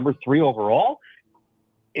guy at number 3 overall?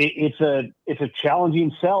 It's a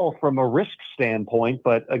challenging sell from a risk standpoint,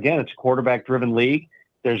 but again, it's a quarterback driven league.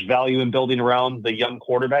 There's value in building around the young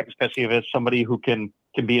quarterback, especially if it's somebody who can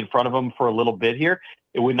be in front of him for a little bit here.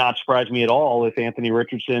 It would not surprise me at all if Anthony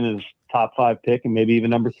Richardson is top 5 pick and maybe even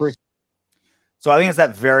number 3. So I think it's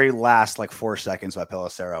that very last 4 seconds by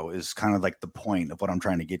Pelissero is kind of like the point of what I'm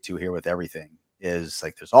trying to get to here with everything. Is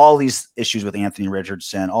like there's all these issues with Anthony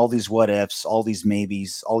Richardson, all these what ifs, all these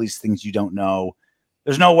maybes, all these things you don't know.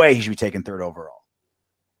 There's no way he should be taken 3rd overall.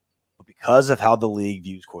 But because of how the league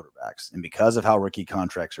views quarterbacks and because of how rookie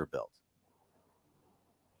contracts are built.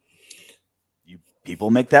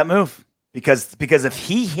 People make that move because if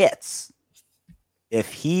he hits,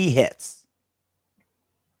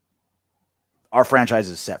 our franchise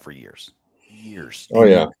is set for years. Oh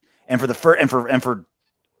yeah. And for the for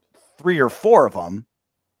 3 or 4 of them,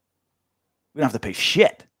 we don't have to pay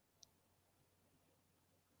shit.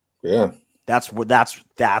 Yeah. That's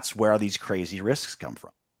where these crazy risks come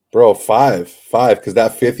from. Bro, 5, because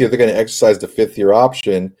that 5th year they're going to exercise the 5th year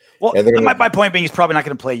option. Well, and my point being, he's probably not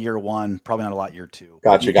going to play year 1, probably not a lot year 2.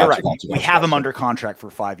 Gotcha. We have him under contract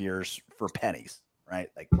for 5 years for pennies, right?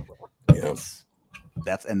 Like, yeah.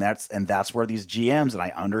 That's where these GMs, and I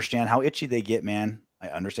understand how itchy they get, man.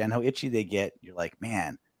 You're like,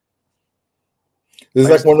 man, this is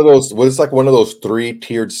like one of those. Well, it's like one of those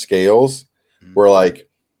 3-tiered scales where, like,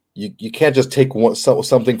 you can't just take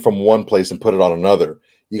something from one place and put it on another.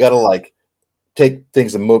 You got to like take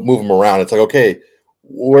things and move them around. It's like, okay,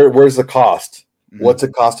 where's the cost? Mm-hmm. What's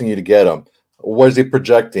it costing you to get them? What is he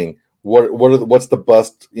projecting? What's the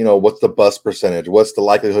bust? What's the bust percentage? What's the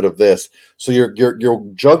likelihood of this? So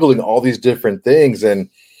you're juggling all these different things, and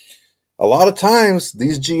a lot of times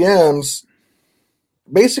these GMs,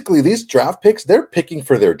 basically these draft picks, they're picking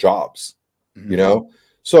for their jobs. Mm-hmm.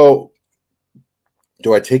 So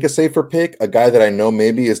do I take a safer pick, a guy that I know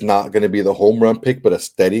maybe is not going to be the home run pick, but a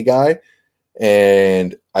steady guy,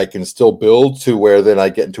 and I can still build to where then I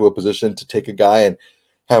get into a position to take a guy and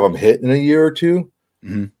have him hit in a year or two?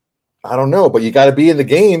 Mm-hmm. I don't know, but you got to be in the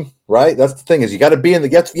game, right? That's the thing, is you got to be in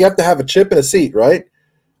you have to have a chip and a seat, right?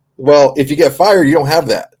 Well, if you get fired, you don't have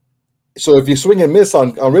that. So if you swing and miss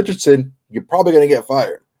on Richardson, you're probably going to get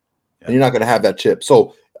fired, and you're not going to have that chip.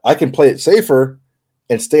 So I can play it safer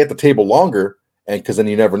and stay at the table longer, and because then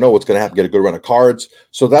you never know what's going to happen. Get a good run of cards.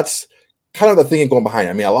 So that's kind of the thing going behind.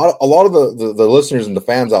 I mean, a lot of the listeners and the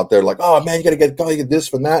fans out there are like, oh man, you got to get this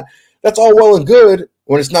from that. That's all well and good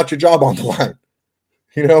when it's not your job on the line.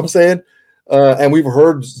 You know what I'm saying? And we've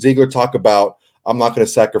heard Ziegler talk about, I'm not going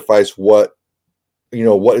to sacrifice what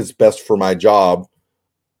is best for my job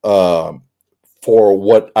for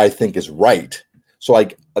what I think is right. So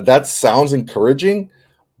like that sounds encouraging,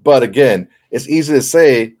 but again, it's easy to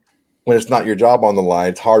say when it's not your job on the line.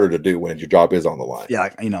 It's harder to do when your job is on the line. Yeah,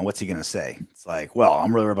 what's he going to say? It's like, well,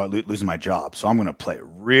 I'm really worried about losing my job, so I'm going to play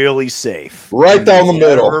really safe. Right down the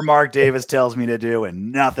middle. Whatever Mark Davis tells me to do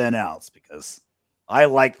and nothing else, because I'm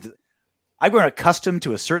going accustomed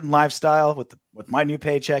to a certain lifestyle with my new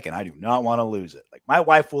paycheck, and I do not want to lose it. Like, my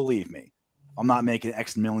wife will leave me. I'm not making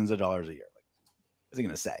X millions of dollars a year. Like, what's he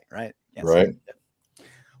going to say, right? Right. Well,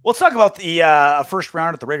 let's talk about the first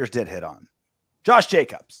round that the Raiders did hit on. Josh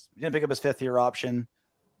Jacobs. He didn't pick up his 5th-year option.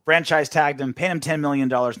 Franchise tagged him, paying him $10 million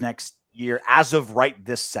next year as of right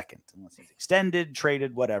this second. Unless he's extended,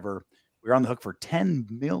 traded, whatever. We're on the hook for $10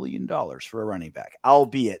 million for a running back,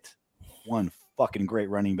 albeit one fucking great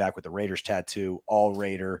running back with the Raiders tattoo, all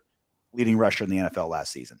Raider, leading rusher in the NFL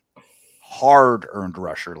last season. Hard-earned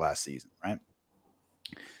rusher last season, right?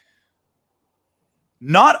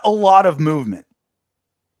 Not a lot of movement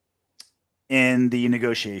in the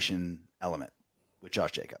negotiation element with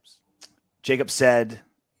Josh Jacobs. Jacobs said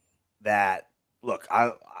that, look,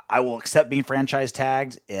 I will accept being franchise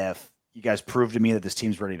tagged if you guys prove to me that this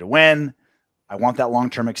team's ready to win. I want that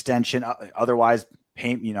long-term extension. Otherwise,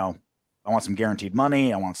 I want some guaranteed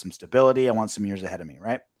money. I want some stability. I want some years ahead of me,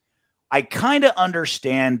 right? I kind of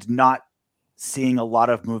understand not seeing a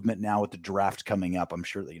lot of movement now with the draft coming up. I'm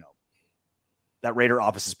sure that, that Raider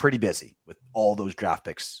office is pretty busy with all those draft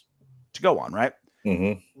picks to go on, right?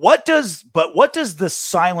 Mm-hmm. What does the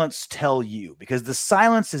silence tell you? Because the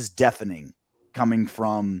silence is deafening coming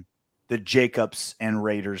from the Jacobs and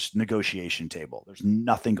Raiders negotiation table. There's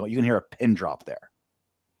nothing going. You can hear a pin drop there.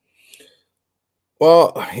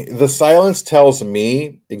 Well, the silence tells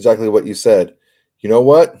me exactly what you said. You know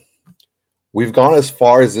what? We've gone as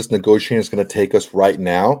far as this negotiation is going to take us right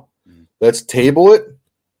now. Mm-hmm. Let's table it.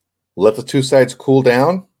 Let the two sides cool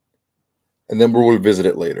down, and then we'll revisit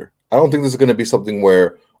it later. I don't think this is going to be something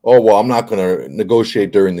where, I'm not going to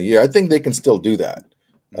negotiate during the year. I think they can still do that.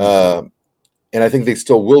 And I think they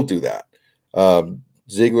still will do that.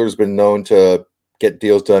 Ziegler's been known to get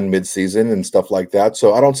deals done mid-season and stuff like that.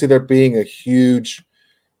 So I don't see there being a huge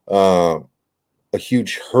hurry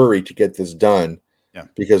to get this done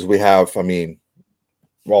because we have,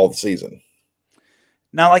 all the season.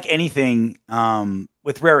 Not like anything,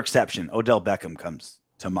 with rare exception, Odell Beckham comes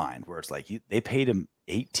to mind, where it's like they paid him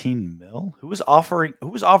 $18 million. Who was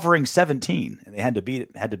offering 17, and they had to beat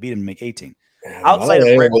him to make 18. outside of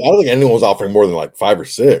I don't think anyone was offering more than like 5 or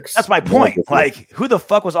 6. That's my point. Like, who the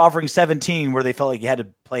fuck was offering 17 where they felt like you had to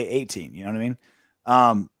play 18? You know what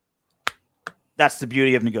I mean? That's the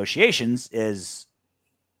beauty of negotiations is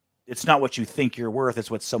it's not what you think you're worth. It's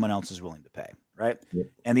what someone else is willing to pay. Right. Yep.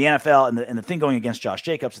 And the NFL and the thing going against Josh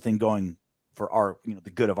Jacobs, the thing going for our, the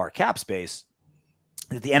good of our cap space,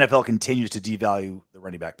 that the NFL continues to devalue the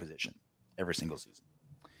running back position every single season.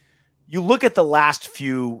 You look at the last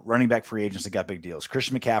few running back free agents that got big deals.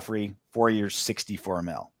 Christian McCaffrey, 4 years, $64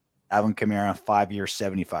 million. Alvin Kamara, 5 years,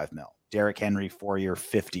 $75 million. Derrick Henry, 4 year,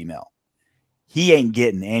 $50 million. He ain't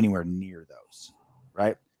getting anywhere near those,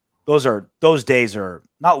 right? Those days are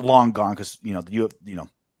not long gone because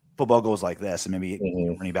football goes like this, and maybe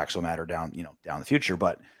running backs will matter down the future,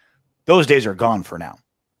 but those days are gone for now.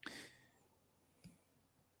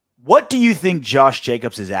 What do you think Josh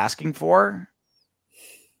Jacobs is asking for?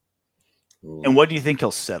 And what do you think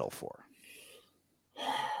he'll settle for?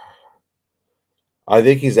 I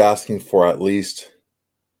think he's asking for at least.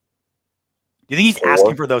 Do you think he's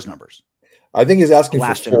asking for those numbers? I think he's asking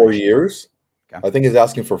for 4 years. Okay. I think he's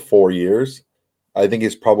asking for 4 years. I think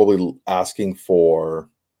he's probably asking for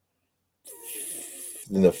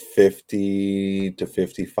in the 50 to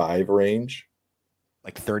 55 range.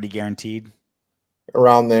 Like 30 guaranteed?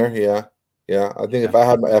 Around there, yeah. Yeah. I think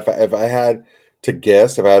if I had to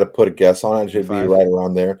guess, if I had to put a guess on it, it should be right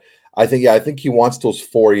around there. I think he wants those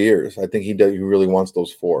 4 years. I think he really wants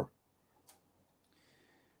those 4.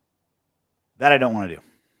 That I don't want to do.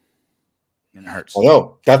 And it hurts. I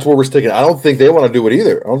know. That's where we're sticking. I don't think they want to do it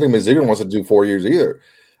either. I don't think Mizzigran wants to do 4 years either.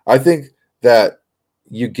 I think that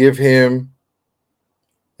you give him,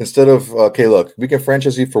 instead of, okay, look, we can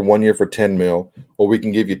franchise you for 1 year for $10 million, or we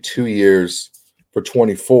can give you 2 years for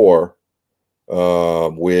 24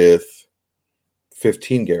 with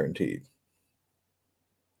 15 guaranteed.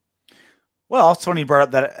 Well, Tony brought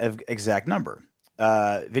up that exact number.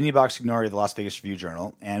 Vinny Boxignori of the Las Vegas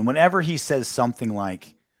Review-Journal, and whenever he says something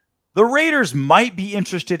like, the Raiders might be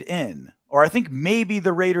interested in, or I think maybe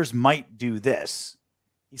the Raiders might do this,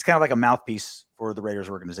 he's kind of like a mouthpiece for the Raiders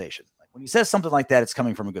organization. Like when he says something like that, it's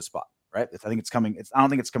coming from a good spot, right? I don't think it's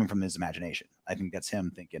coming from his imagination. I think that's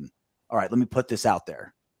him thinking, all right, let me put this out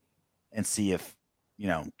there and see if,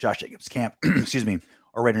 Josh Jacobs camp,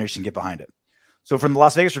 or Raider Nation get behind it. So from the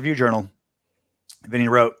Las Vegas Review-Journal, Vinny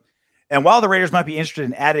wrote, and while the Raiders might be interested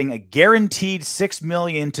in adding a guaranteed $6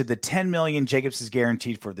 million to the $10 million Jacobs is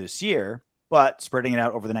guaranteed for this year, but spreading it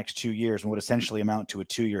out over the next 2 years and would essentially amount to a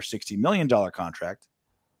 2-year, $60 million contract,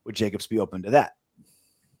 would Jacobs be open to that?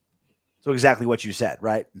 So exactly what you said,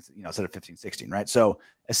 right? Instead of 15, 16, right? So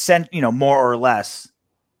more or less,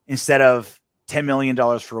 instead of $10 million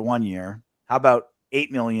for 1 year, how about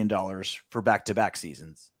 $8 million for back-to-back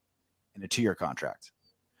seasons in a 2-year contract?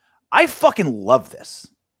 I fucking love this.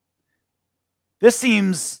 This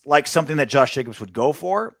seems like something that Josh Jacobs would go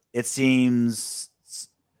for. It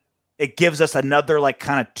gives us another like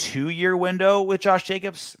kind of 2-year window with Josh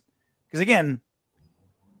Jacobs. Because again,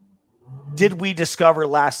 did we discover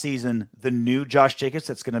last season the new Josh Jacobs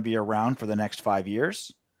that's going to be around for the next 5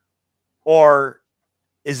 years? Or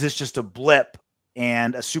is this just a blip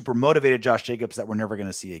and a super motivated Josh Jacobs that we're never going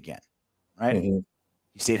to see again? Right? Mm-hmm.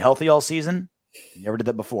 He stayed healthy all season. He never did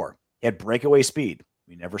that before. He had breakaway speed.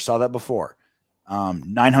 We never saw that before.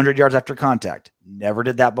 900 yards after contact. Never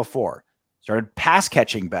did that before. Started pass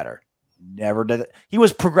catching better. Never did it. He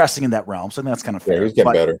was progressing in that realm. So I think that's kind of fair. Yeah, he was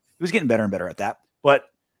getting better. He was getting better and better at that. But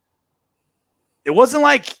it wasn't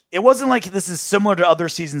like this is similar to other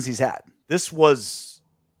seasons he's had. This was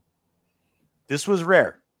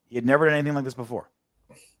rare. He had never done anything like this before.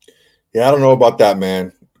 Yeah, I don't know about that,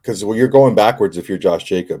 man. Because you're going backwards if you're Josh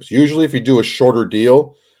Jacobs. Usually if you do a shorter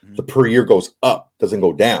deal, the per year goes up, doesn't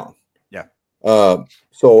go down.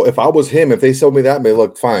 So if I was him, if they sold me that,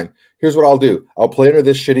 look, fine. Here's what I'll do. I'll play under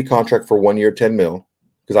this shitty contract for 1 year, $10 million,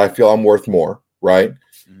 because I feel I'm worth more, right?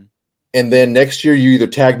 Mm-hmm. And then next year you either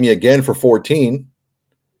tag me again for 14,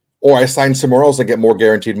 or I sign somewhere else and get more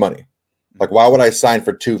guaranteed money. Mm-hmm. Like, why would I sign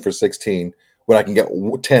for 2 for 16 when I can get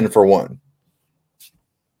 10 for 1?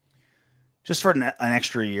 Just for an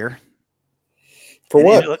extra year. For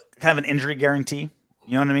what? Kind of an injury guarantee.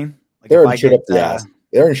 You know what I mean? Like they're insured up the ass.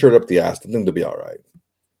 They're insured up the ass. I think they'll be all right.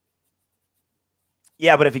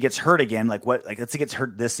 Yeah, but if he gets hurt again, let's say he gets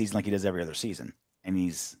hurt this season like he does every other season,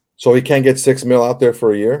 and so he can't get $6 million out there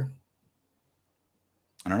for a year?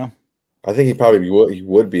 I don't know. I think he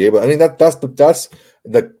would be able. I mean that's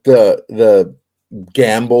the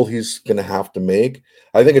gamble he's going to have to make.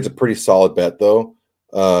 I think it's a pretty solid bet though.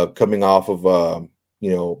 Coming off of a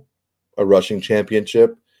rushing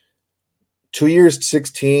championship, 2 years,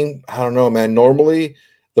 16. I don't know, man. Normally,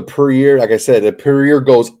 the per year, like I said, the per year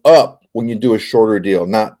goes up when you do a shorter deal,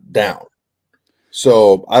 not down.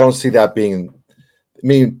 So I don't see that being. I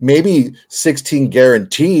mean, maybe 16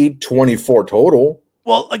 guaranteed, 24 total.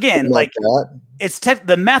 Well, again, like that. It's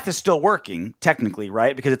the math is still working technically,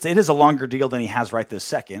 right? Because it is a longer deal than he has right this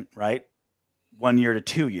second, right? 1 year to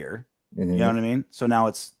 2 year. Mm-hmm. You know what I mean? So now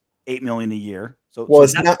it's $8 million a year. So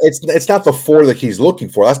it's not the 4 that he's looking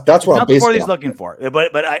for. That's what I'm basing. Not the 4 he's looking for.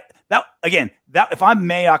 But if I'm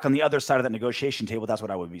Mayock on the other side of that negotiation table, that's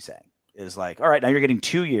what I would be saying. Is like, all right, now you're getting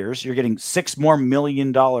 2 years, you're getting $6 more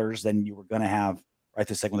million than you were going to have right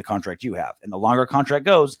this second with the contract you have. And the longer contract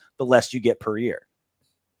goes, the less you get per year.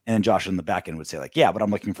 And then Josh in the back end would say, like, yeah, but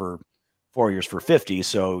I'm looking for 4 years for 50.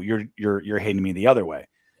 So you're hating me the other way.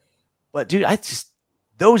 But dude,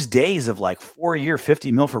 those days of like 4 year,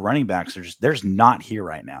 50 mil for running backs, there's not here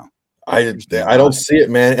right now. I don't see it,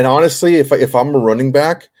 man. And honestly, if I'm a running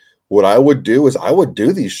back, what I would do is I would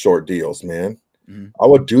do these short deals, man. Mm-hmm. I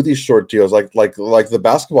would do these short deals like the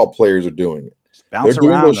basketball players are doing it. They're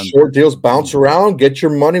doing those short deals, bounce around, get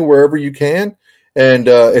your money wherever you can. And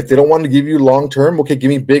if they don't want to give you long term, okay, give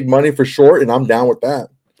me big money for short, and I'm down with that.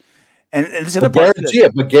 And this other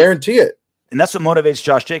guarantee it. And that's what motivates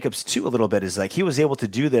Josh Jacobs too a little bit. Is like he was able to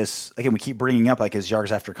do this. Again, we keep bringing up like his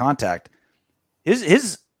yards after contact.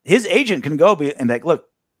 His agent can go and like, look,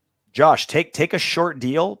 Josh, take a short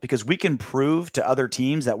deal because we can prove to other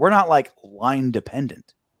teams that we're not like line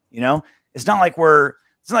dependent. You know, it's not like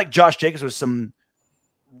Josh Jacobs was some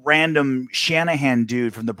random Shanahan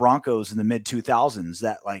dude from the Broncos in the mid 2000s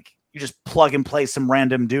that like you just plug and play some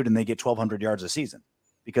random dude and they get 1,200 yards a season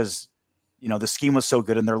because, you know, the scheme was so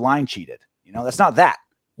good and their line cheated. You know, that's not that.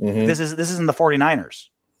 Mm-hmm. This isn't the 49ers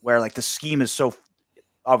where like the scheme is so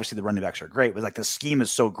obviously the running backs are great, but like the scheme is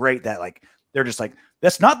so great that like they're just like,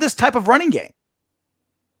 that's not this type of running game.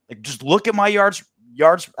 Like just look at my yards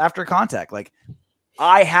after contact. Like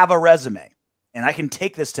I have a resume. And I can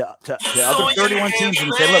take this to other 31 teams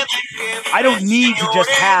and say, look, I don't need to just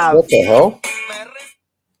have. What the hell?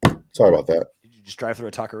 Sorry about that. Did you just drive through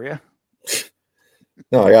a taqueria?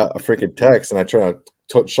 No, I got a freaking text and I tried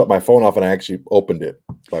to shut my phone off and I actually opened it.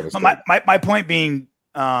 My point being,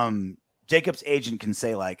 Jacob's agent can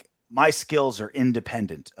say, like, my skills are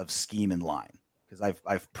independent of scheme and line because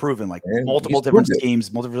I've proven like multiple different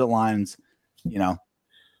schemes, multiple different lines, you know.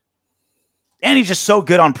 And he's just so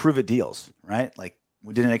good on prove it deals, right? Like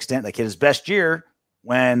we did an extent, like his best year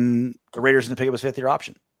when the Raiders didn't pick up his 5th year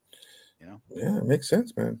option. You know? Yeah, it makes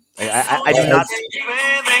sense, man. I do not.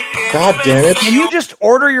 God damn it! Can you just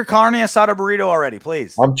order your carne asada burrito already,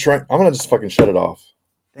 please? I'm trying. I'm gonna just fucking shut it off.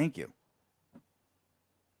 Thank you.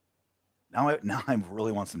 Now I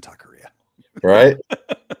really want some taqueria. Right.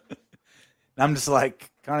 I'm just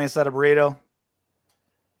like carne asada burrito.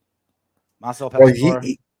 Marcel Pepper.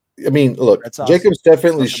 I mean, look, Jacob's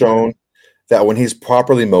definitely shown that when he's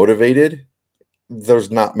properly motivated,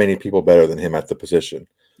 there's not many people better than him at the position.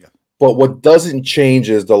 Yeah. But what doesn't change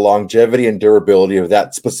is the longevity and durability of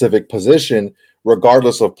that specific position,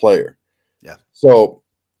 regardless of player. Yeah. So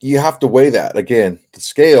you have to weigh that. Again, the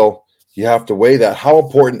scale, you have to weigh that. How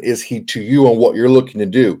important is he to you and what you're looking to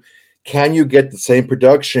do? Can you get the same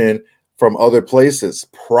production from other places?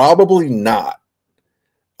 Probably not.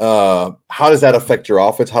 How does that affect your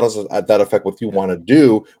offense? How does that affect what you want to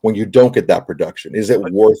do when you don't get that production? Is it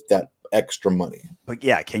worth that extra money? But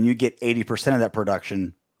yeah, can you get 80% of that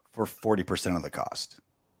production for 40% of the cost?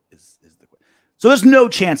 So there's no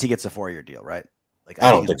chance he gets a 4-year deal, right? Like I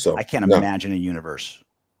don't think so. I can't imagine a universe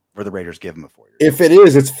where the Raiders give him a 4-year deal. If it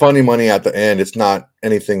is, it's funny money at the end. It's not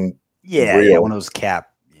anything. Real. One of those cap,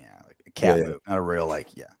 like a cap move, not a real like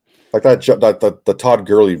like that the Todd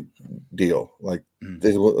Gurley deal, like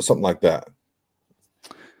something like that.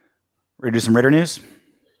 Ready to do some Raider news?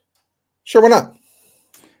 Sure, why not?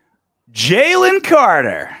 Jalen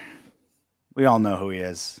Carter. We all know who he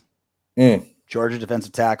is. Georgia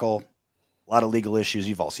defensive tackle. A lot of legal issues.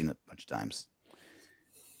 You've all seen it a bunch of times.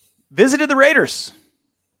 Visited the Raiders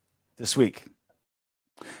this week.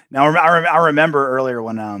 Now, I remember earlier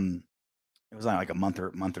when it was like a month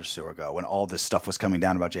or so ago when all this stuff was coming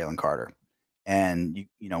down about Jalen Carter. And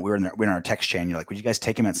you know, we were in our text chain. You're like, would you guys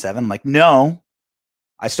take him at 7? I'm like, no,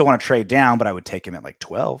 I still want to trade down, but I would take him at like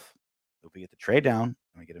 12. If we get the trade down,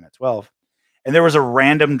 we get him at 12. And there was a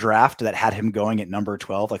random draft that had him going at number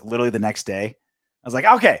 12, like literally the next day. I was like,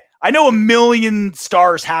 okay, I know a million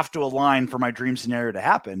stars have to align for my dream scenario to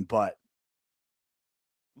happen, but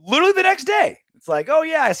literally the next day, it's like, oh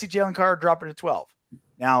yeah, I see Jalen Carter dropping to 12.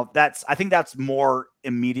 Now I think that's more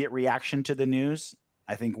immediate reaction to the news.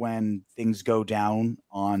 I think when things go down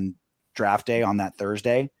on draft day on that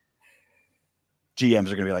Thursday,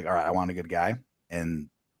 GMs are going to be like, all right, I want a good guy. And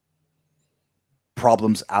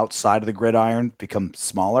problems outside of the gridiron become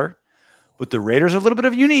smaller. But the Raiders are a little bit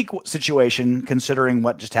of a unique situation considering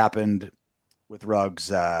what just happened with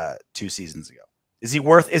Ruggs 2 seasons ago. Is he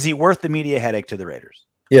worth the media headache to the Raiders?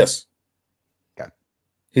 Yes. Okay.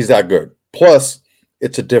 He's that good. Plus,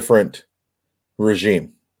 it's a different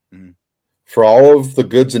regime. Mm-hmm. For all of the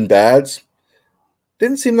goods and bads,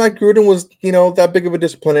 didn't seem like Gruden was, that big of a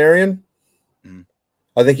disciplinarian. Mm-hmm.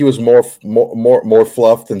 I think he was more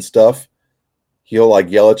fluff than stuff. He'll like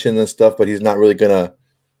Yelichin and stuff, but he's not really gonna,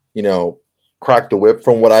 crack the whip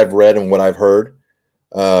from what I've read and what I've heard.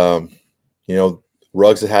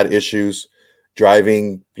 Ruggs had issues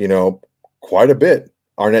driving, quite a bit.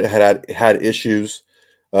 Arnett had issues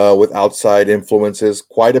with outside influences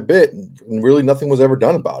quite a bit, and really nothing was ever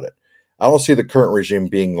done about it. I don't see the current regime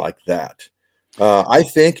being like that. I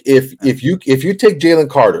think if you take Jalen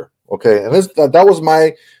Carter, okay, and that was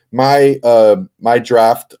my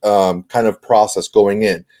draft kind of process going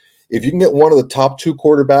in. If you can get one of the top 2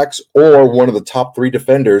 quarterbacks or one of the top 3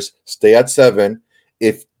 defenders, stay at 7.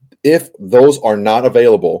 If those are not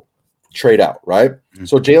available, trade out, right? Mm-hmm.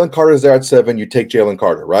 So Jalen Carter is there at 7. You take Jalen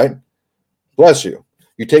Carter, right? Bless you.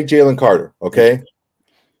 You take Jalen Carter, okay?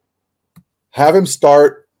 Have him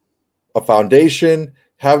start a foundation.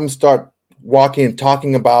 Have him start walking and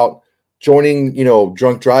talking about joining,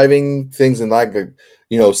 drunk driving things and like a,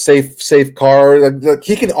 safe car. Like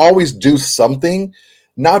he can always do something,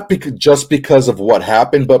 not just because of what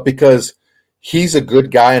happened, but because he's a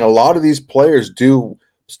good guy. And a lot of these players do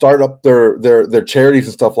start up their charities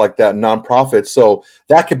and stuff like that, nonprofits. So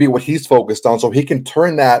that could be what he's focused on. So he can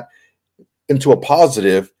turn that into a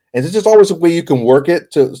positive. And it's just always a way you can work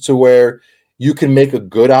it to where you can make a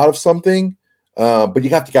good out of something. But you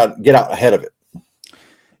have to get out ahead of it.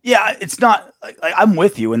 Yeah, it's not. I'm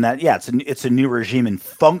with you in that. Yeah, it's a new regime, and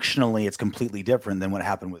functionally, it's completely different than what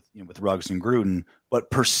happened with Ruggs and Gruden. But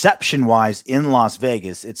perception-wise, in Las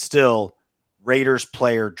Vegas, it's still Raiders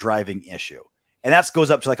player driving issue, and that goes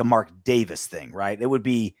up to like a Mark Davis thing, right? It would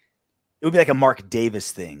be like a Mark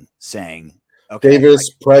Davis thing saying, "Okay, Davis,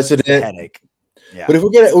 president, headache." Yeah, but if we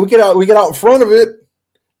get out in front of it,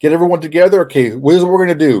 get everyone together. Okay, here's what we're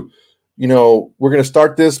gonna do. We're going to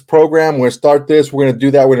start this program. We're going to start this. We're going to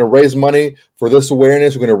do that. We're going to raise money for this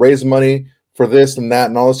awareness. We're going to raise money for this and that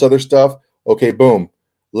and all this other stuff. Okay, boom.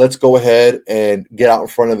 Let's go ahead and get out in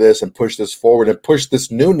front of this and push this forward and push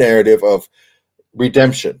this new narrative of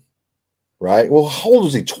redemption, right? Well, how old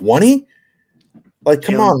was he, 20? Like,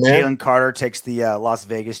 come on, man. Jalen Carter takes the Las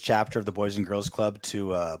Vegas chapter of the Boys and Girls Club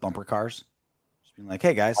to bumper cars. Just being like,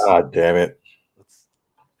 hey, guys. God damn it.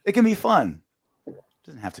 It can be fun. It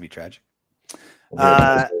doesn't have to be tragic.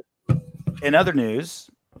 In other news,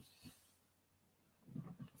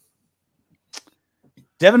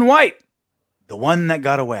 Devin White, the one that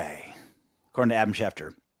got away, according to Adam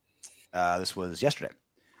Schefter. This was yesterday.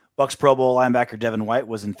 Bucs Pro Bowl linebacker Devin White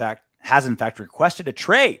has in fact requested a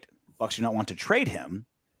trade. Bucs do not want to trade him,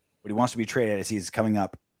 but he wants to be traded as he's coming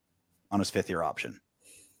up on his 5th-year option.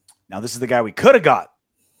 Now, this is the guy we could have got.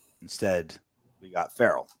 Instead, we got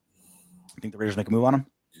Farrell. You think the Raiders make a move on him?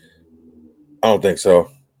 I don't think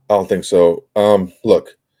so.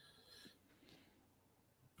 Look,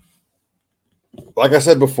 like I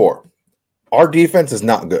said before, our defense is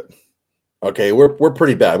not good. Okay, we're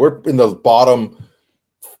pretty bad. We're in the bottom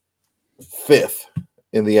 5th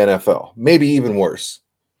in the NFL, maybe even worse.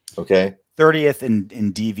 Okay, 30th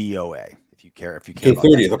in DVOA. If you care. Okay,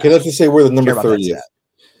 30th. Okay, let's just say we're the number 30th.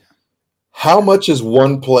 How much is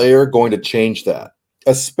one player going to change that?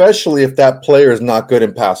 Especially if that player is not good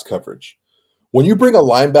in pass coverage. When you bring a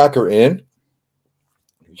linebacker in,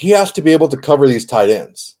 he has to be able to cover these tight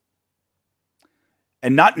ends.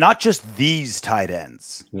 And not just these tight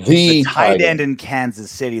ends. The tight end in Kansas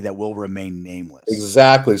City that will remain nameless.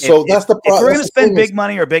 Exactly. So that's the problem. If we're going to spend big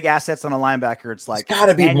money or big assets on a linebacker, it's like, it's got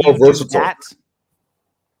to be more versatile.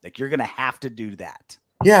 Like, you're going to have to do that.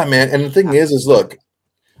 Yeah, man. And the thing is look,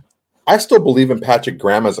 I still believe in Patrick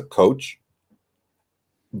Graham as a coach.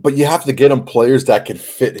 But you have to get him players that can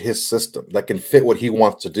fit his system, that can fit what he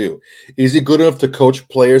wants to do. Is he good enough to coach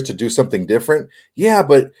players to do something different? Yeah,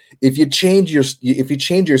 but if you change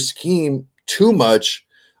your scheme too much,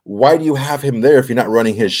 why do you have him there if you're not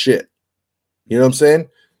running his shit? You know what I'm saying?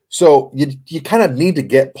 So you kind of need to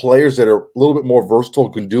get players that are a little bit more versatile,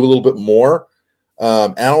 can do a little bit more.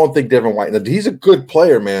 And I don't think Devin White. He's a good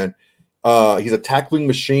player, man. He's a tackling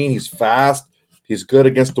machine. He's fast. He's good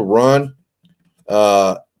against the run.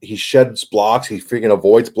 He sheds blocks. He freaking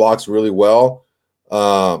avoids blocks really well.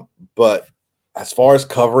 But as far as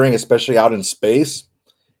covering, especially out in space,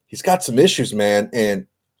 he's got some issues, man. And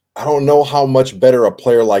I don't know how much better a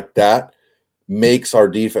player like that makes our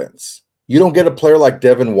defense. You don't get a player like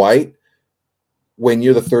Devin White when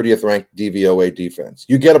you're the 30th ranked DVOA defense.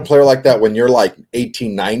 You get a player like that when you're like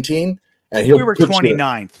 18, 19, and we were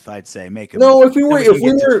 29th, I'd say. Make him. No, if we were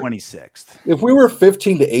 26th. If we were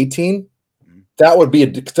 15 to 18, that would be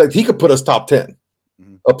he could put us top 10.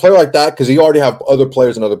 A player like that, because you already have other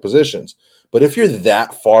players in other positions. But if you're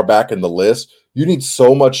that far back in the list, you need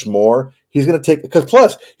so much more. He's going to take, because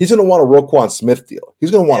plus he's going to want a Roquan Smith deal.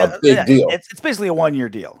 He's going to want a big deal. It's basically a 1 year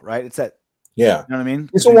deal, right? It's that. Yeah. You know what I mean?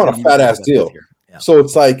 He's going to want a fat ass deal. Yeah. So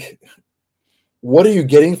it's like, what are you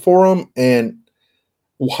getting for him? And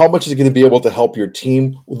how much is he going to be able to help your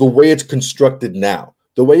team the way it's constructed now?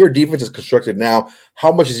 The way your defense is constructed now,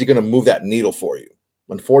 how much is he going to move that needle for you?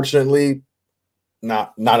 Unfortunately,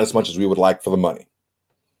 not as much as we would like for the money.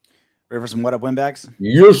 Ready for some what up win-backs?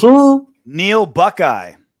 Yes, sir. Neil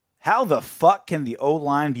Buckeye. How the fuck can the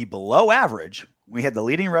O-line be below average? We had the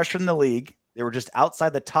leading rusher in the league. They were just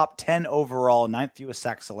outside the top 10 overall, 9th fewest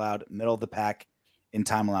sacks allowed, middle of the pack in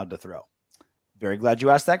time allowed to throw. Very glad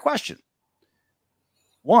you asked that question.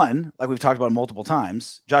 One, like we've talked about multiple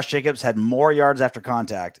times, Josh Jacobs had more yards after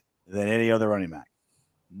contact than any other running back.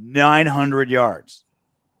 900 yards.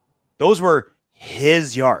 Those were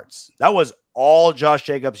his yards. That was all Josh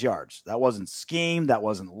Jacobs' yards. That wasn't scheme. That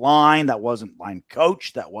wasn't line. That wasn't line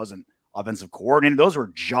coach. That wasn't offensive coordinator. Those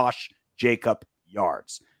were Josh Jacob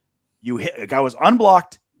yards. You hit a guy was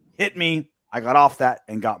unblocked, hit me. I got off that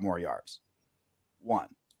and got more yards. One.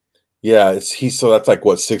 Yeah, so that's like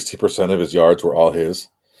what 60% of his yards were all his.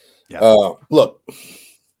 Yeah. Look,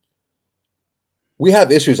 we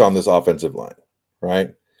have issues on this offensive line,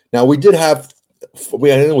 right? Now we think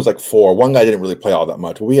it was like 4. One guy didn't really play all that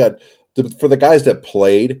much. We had for the guys that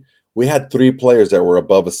played, we had 3 players that were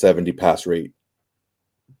above a 70 pass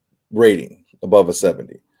rating, above a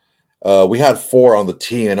 70. We had 4 on the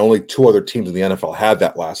team, and only 2 other teams in the NFL had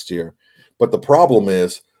that last year. But the problem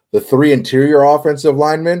is the 3 interior offensive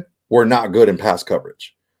linemen were not good in pass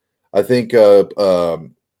coverage. I think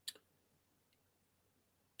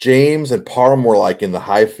James and Parham were like in the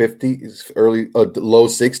high 50s, low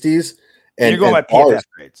 60s. And you're going by PFF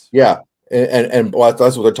grades. Yeah. And well,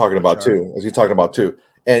 that's what they're talking about too, as you're talking about too.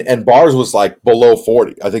 And Bars was like below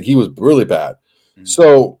 40. I think he was really bad. Mm-hmm.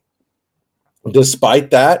 So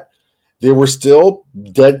despite that, they were still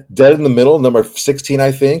dead in the middle, number 16,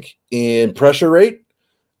 I think, in pressure rate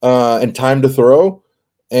and time to throw.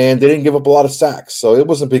 And they didn't give up a lot of sacks. So it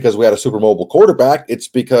wasn't because we had a super mobile quarterback. It's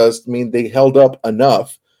because, they held up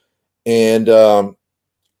enough. And I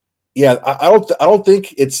don't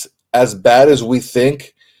think it's as bad as we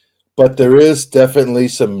think, but there is definitely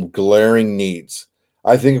some glaring needs.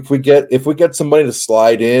 I think if we get somebody to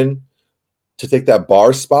slide in to take that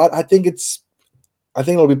Bars spot, I think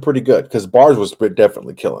it'll be pretty good because Bars was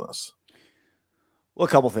definitely killing us. Well, a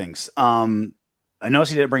couple things. I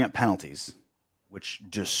noticed he didn't bring up penalties, which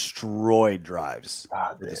destroyed drives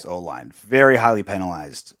for this O-line. Very highly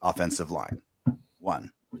penalized offensive line.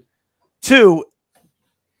 1. 2,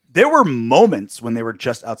 there were moments when they were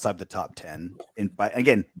just outside the top 10. And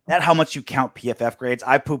again, not how much you count PFF grades.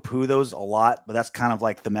 I poo-poo those a lot, but that's kind of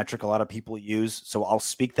like the metric a lot of people use. So I'll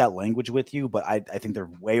speak that language with you, but I think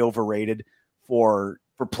they're way overrated for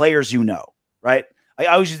players right? I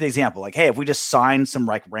always use the example, like, hey, if we just sign some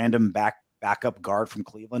like random backup guard from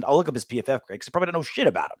Cleveland, I'll look up his PFF grade because I probably don't know shit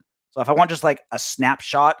about him. So if I want just like a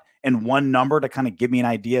snapshot and one number to kind of give me an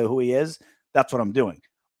idea of who he is, that's what I'm doing.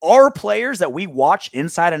 Our players that we watch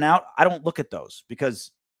inside and out, I don't look at those because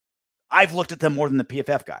I've looked at them more than the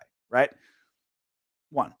PFF guy, right?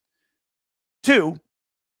 1. 2,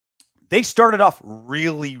 they started off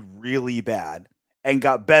really, really bad and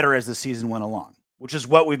got better as the season went along, which is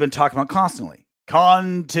what we've been talking about constantly.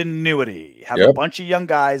 Continuity. Have a bunch of young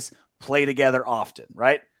guys play together often,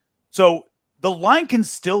 right? So the line can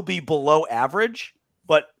still be below average,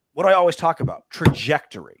 but what I always talk about,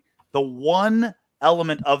 trajectory. The one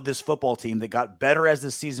element of this football team that got better as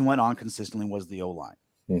the season went on consistently was the O-line.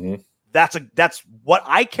 Mm-hmm. That's what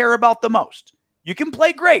I care about the most. You can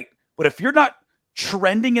play great, but if you're not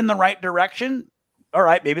trending in the right direction, all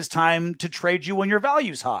right, maybe it's time to trade you when your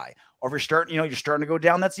value's high. Or if you're starting to go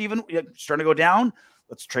down, that's even starting to go down.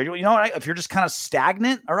 Let's trade you. Right? If you're just kind of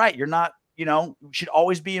stagnant, all right, you're not, you should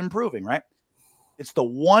always be improving, right? It's the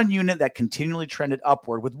one unit that continually trended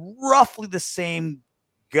upward with roughly the same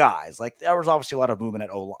guys. Like there was obviously a lot of movement at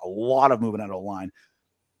O-line.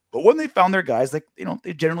 But when they found their guys, like,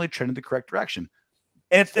 they generally trended the correct direction.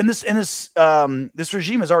 this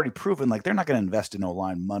regime has already proven like they're not going to invest in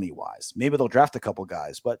O-line money wise. Maybe they'll draft a couple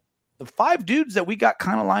guys, but the 5 dudes that we got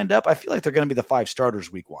kind of lined up, I feel like they're going to be the 5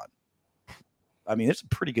 starters week 1. I mean, there's a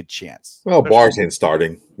pretty good chance. Well, Barr's ain't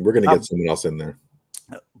starting. We're going to get someone else in there.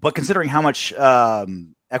 But considering how much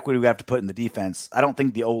equity we have to put in the defense, I don't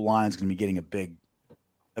think the O-line is going to be getting a big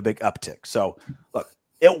uptick. So, look,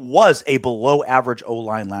 it was a below average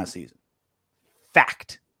O-line last season.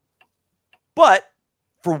 Fact. But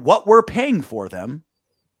for what we're paying for them,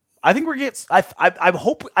 I think I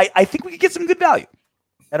think we could get some good value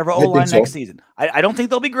out of our O-line next season. I don't think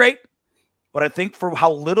they'll be great, but I think for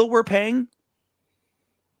how little we're paying,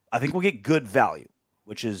 I think we'll get good value,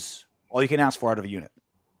 which is all you can ask for out of a unit.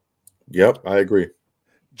 Yep, I agree.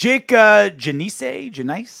 Jake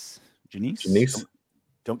Janice.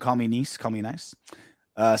 Don't call me niece, call me nice.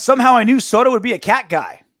 Somehow I knew Soto would be a cat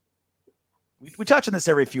guy. We touch on this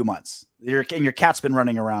every few months. Your cat's been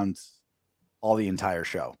running around all the entire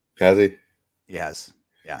show. Has he? He has.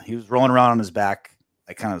 Yeah, he was rolling around on his back,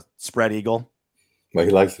 like kind of spread eagle. Well,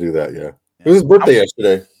 he likes to do that. Yeah. It was his birthday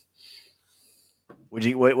yesterday. What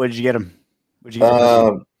did you get him? What'd you get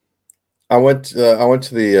him? I went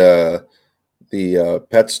to the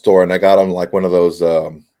pet store and I got him like one of those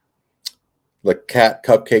like cat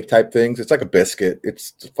cupcake type things. It's like a biscuit.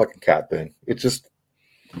 It's a fucking cat thing. It's just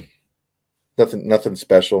nothing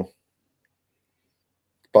special.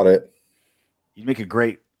 That's about it. You'd make a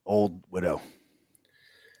great old widow.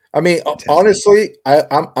 I mean, honestly,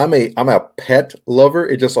 I'm a pet lover.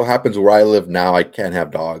 It just so happens where I live now, I can't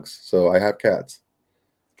have dogs, so I have cats.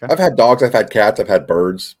 Okay. I've had dogs, I've had cats, I've had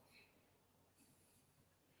birds.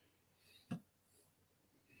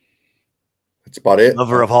 That's about it.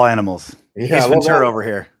 Lover of all animals. Yeah, Ventura over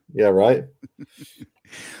here. Yeah, right.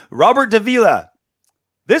 Robert Davila.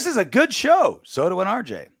 This is a good show, Soto and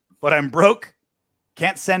RJ, but I'm broke.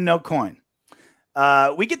 Can't send no coin.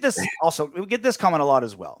 We get this comment a lot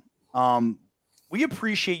as well. We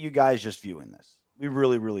appreciate you guys just viewing this. We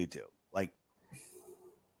really, really do. Like,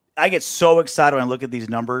 I get so excited when I look at these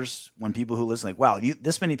numbers when people who listen, like, wow,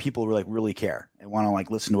 this many people really care and want to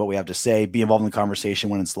like listen to what we have to say, be involved in the conversation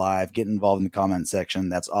when it's live, get involved in the comment section.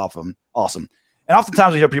 That's awesome. And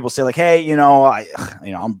oftentimes we hear people say like, hey,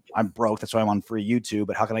 I'm broke. That's why I'm on free YouTube,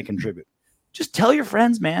 but how can I contribute? Just tell your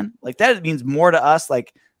friends, man. Like that means more to us.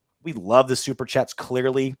 Like we love the super chats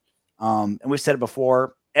clearly. And we've said it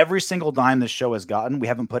before, every single dime this show has gotten, we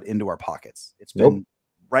haven't put into our pockets. It's been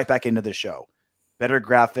right back into the show. Better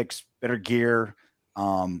graphics, better gear. We're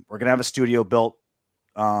going to have a studio built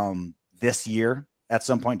this year at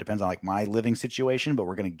some point. Depends on like my living situation, but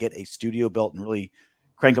we're going to get a studio built and really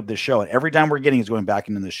crank up this show. And every time we're getting is going back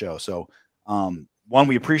into the show. So one,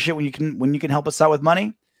 we appreciate when you can help us out with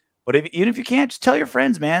money, but even if you can't, just tell your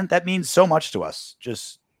friends, man. That means so much to us.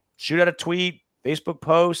 Just shoot out a tweet, Facebook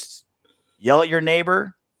post, yell at your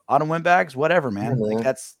neighbor, autumn windbags, whatever, man. Like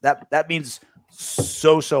that means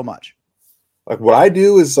so much. Like what I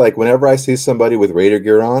do is like whenever I see somebody with Raider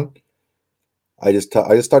gear on, I just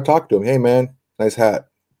start talking to them. Hey man, nice hat.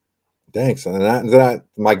 Thanks. And then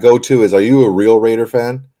my go-to is, are you a real Raider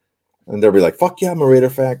fan? And they'll be like, fuck yeah, I'm a Raider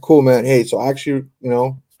fan. Cool, man. Hey, so I actually,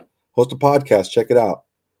 host a podcast. Check it out.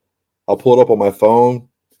 I'll pull it up on my phone.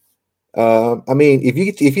 I mean, if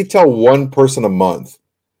you tell one person a month,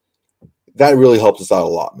 that really helps us out a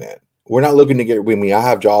lot, man. We're not looking to get. I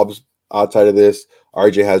have jobs outside of this.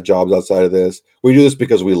 RJ has jobs outside of this. We do this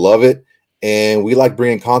because we love it and we like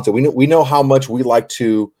bringing content. We know how much we like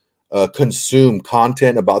to consume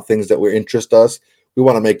content about things that will interest us. We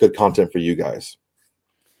want to make good content for you guys.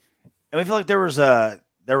 And we feel like there was a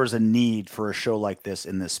need for a show like this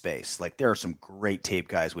in this space. Like there are some great tape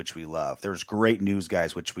guys, which we love. There's great news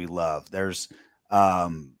guys, which we love. There's,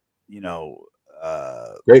 great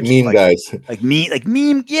meme guys, like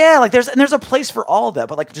meme. Yeah. Like there's a place for all of that,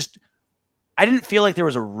 but like just, I didn't feel like there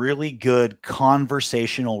was a really good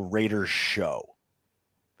conversational Raiders show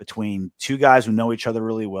between two guys who know each other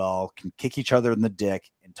really well, can kick each other in the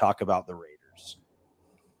dick and talk about the Raiders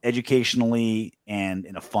educationally and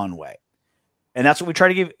in a fun way. And that's what we try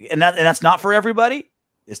to give. And that's not for everybody.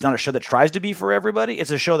 It's not a show that tries to be for everybody.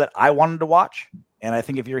 It's a show that I wanted to watch. And I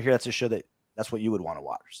think if you're here, that's a show that's what you would want to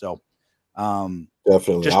watch. So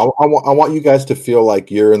definitely. I want you guys to feel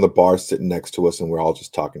like you're in the bar sitting next to us and we're all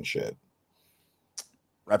just talking shit.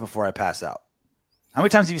 Right before I pass out. How many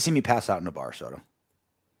times have you seen me pass out in a bar, Soto?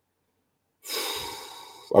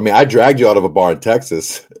 I mean, I dragged you out of a bar in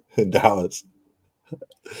Texas, in Dallas.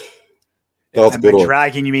 That was good.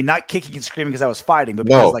 Dragging, you mean not kicking and screaming because I was fighting, but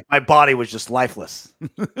because like my body was just lifeless.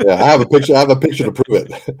 Yeah, I have a picture to prove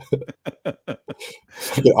it.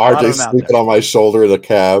 Fucking RJ sleeping on my shoulder in the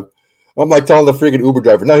cab. I'm like telling the freaking Uber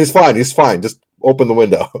driver, no, he's fine. Just open the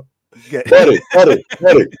window.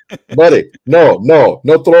 buddy. No,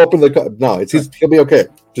 throw open the car. No, he'll be okay.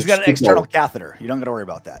 He's got an external catheter. You don't got to worry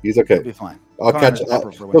about that. He's okay. He'll be fine. He'll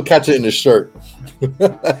catch it in his shirt.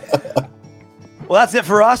 Well, that's it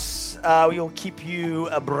for us. We'll keep you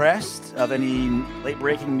abreast of any late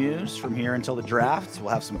breaking news from here until the draft. We'll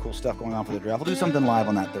have some cool stuff going on for the draft. We'll do something live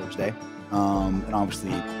on that Thursday, and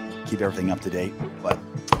obviously keep everything up to date. But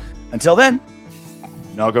until then,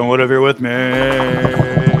 knock on wood if you're with me.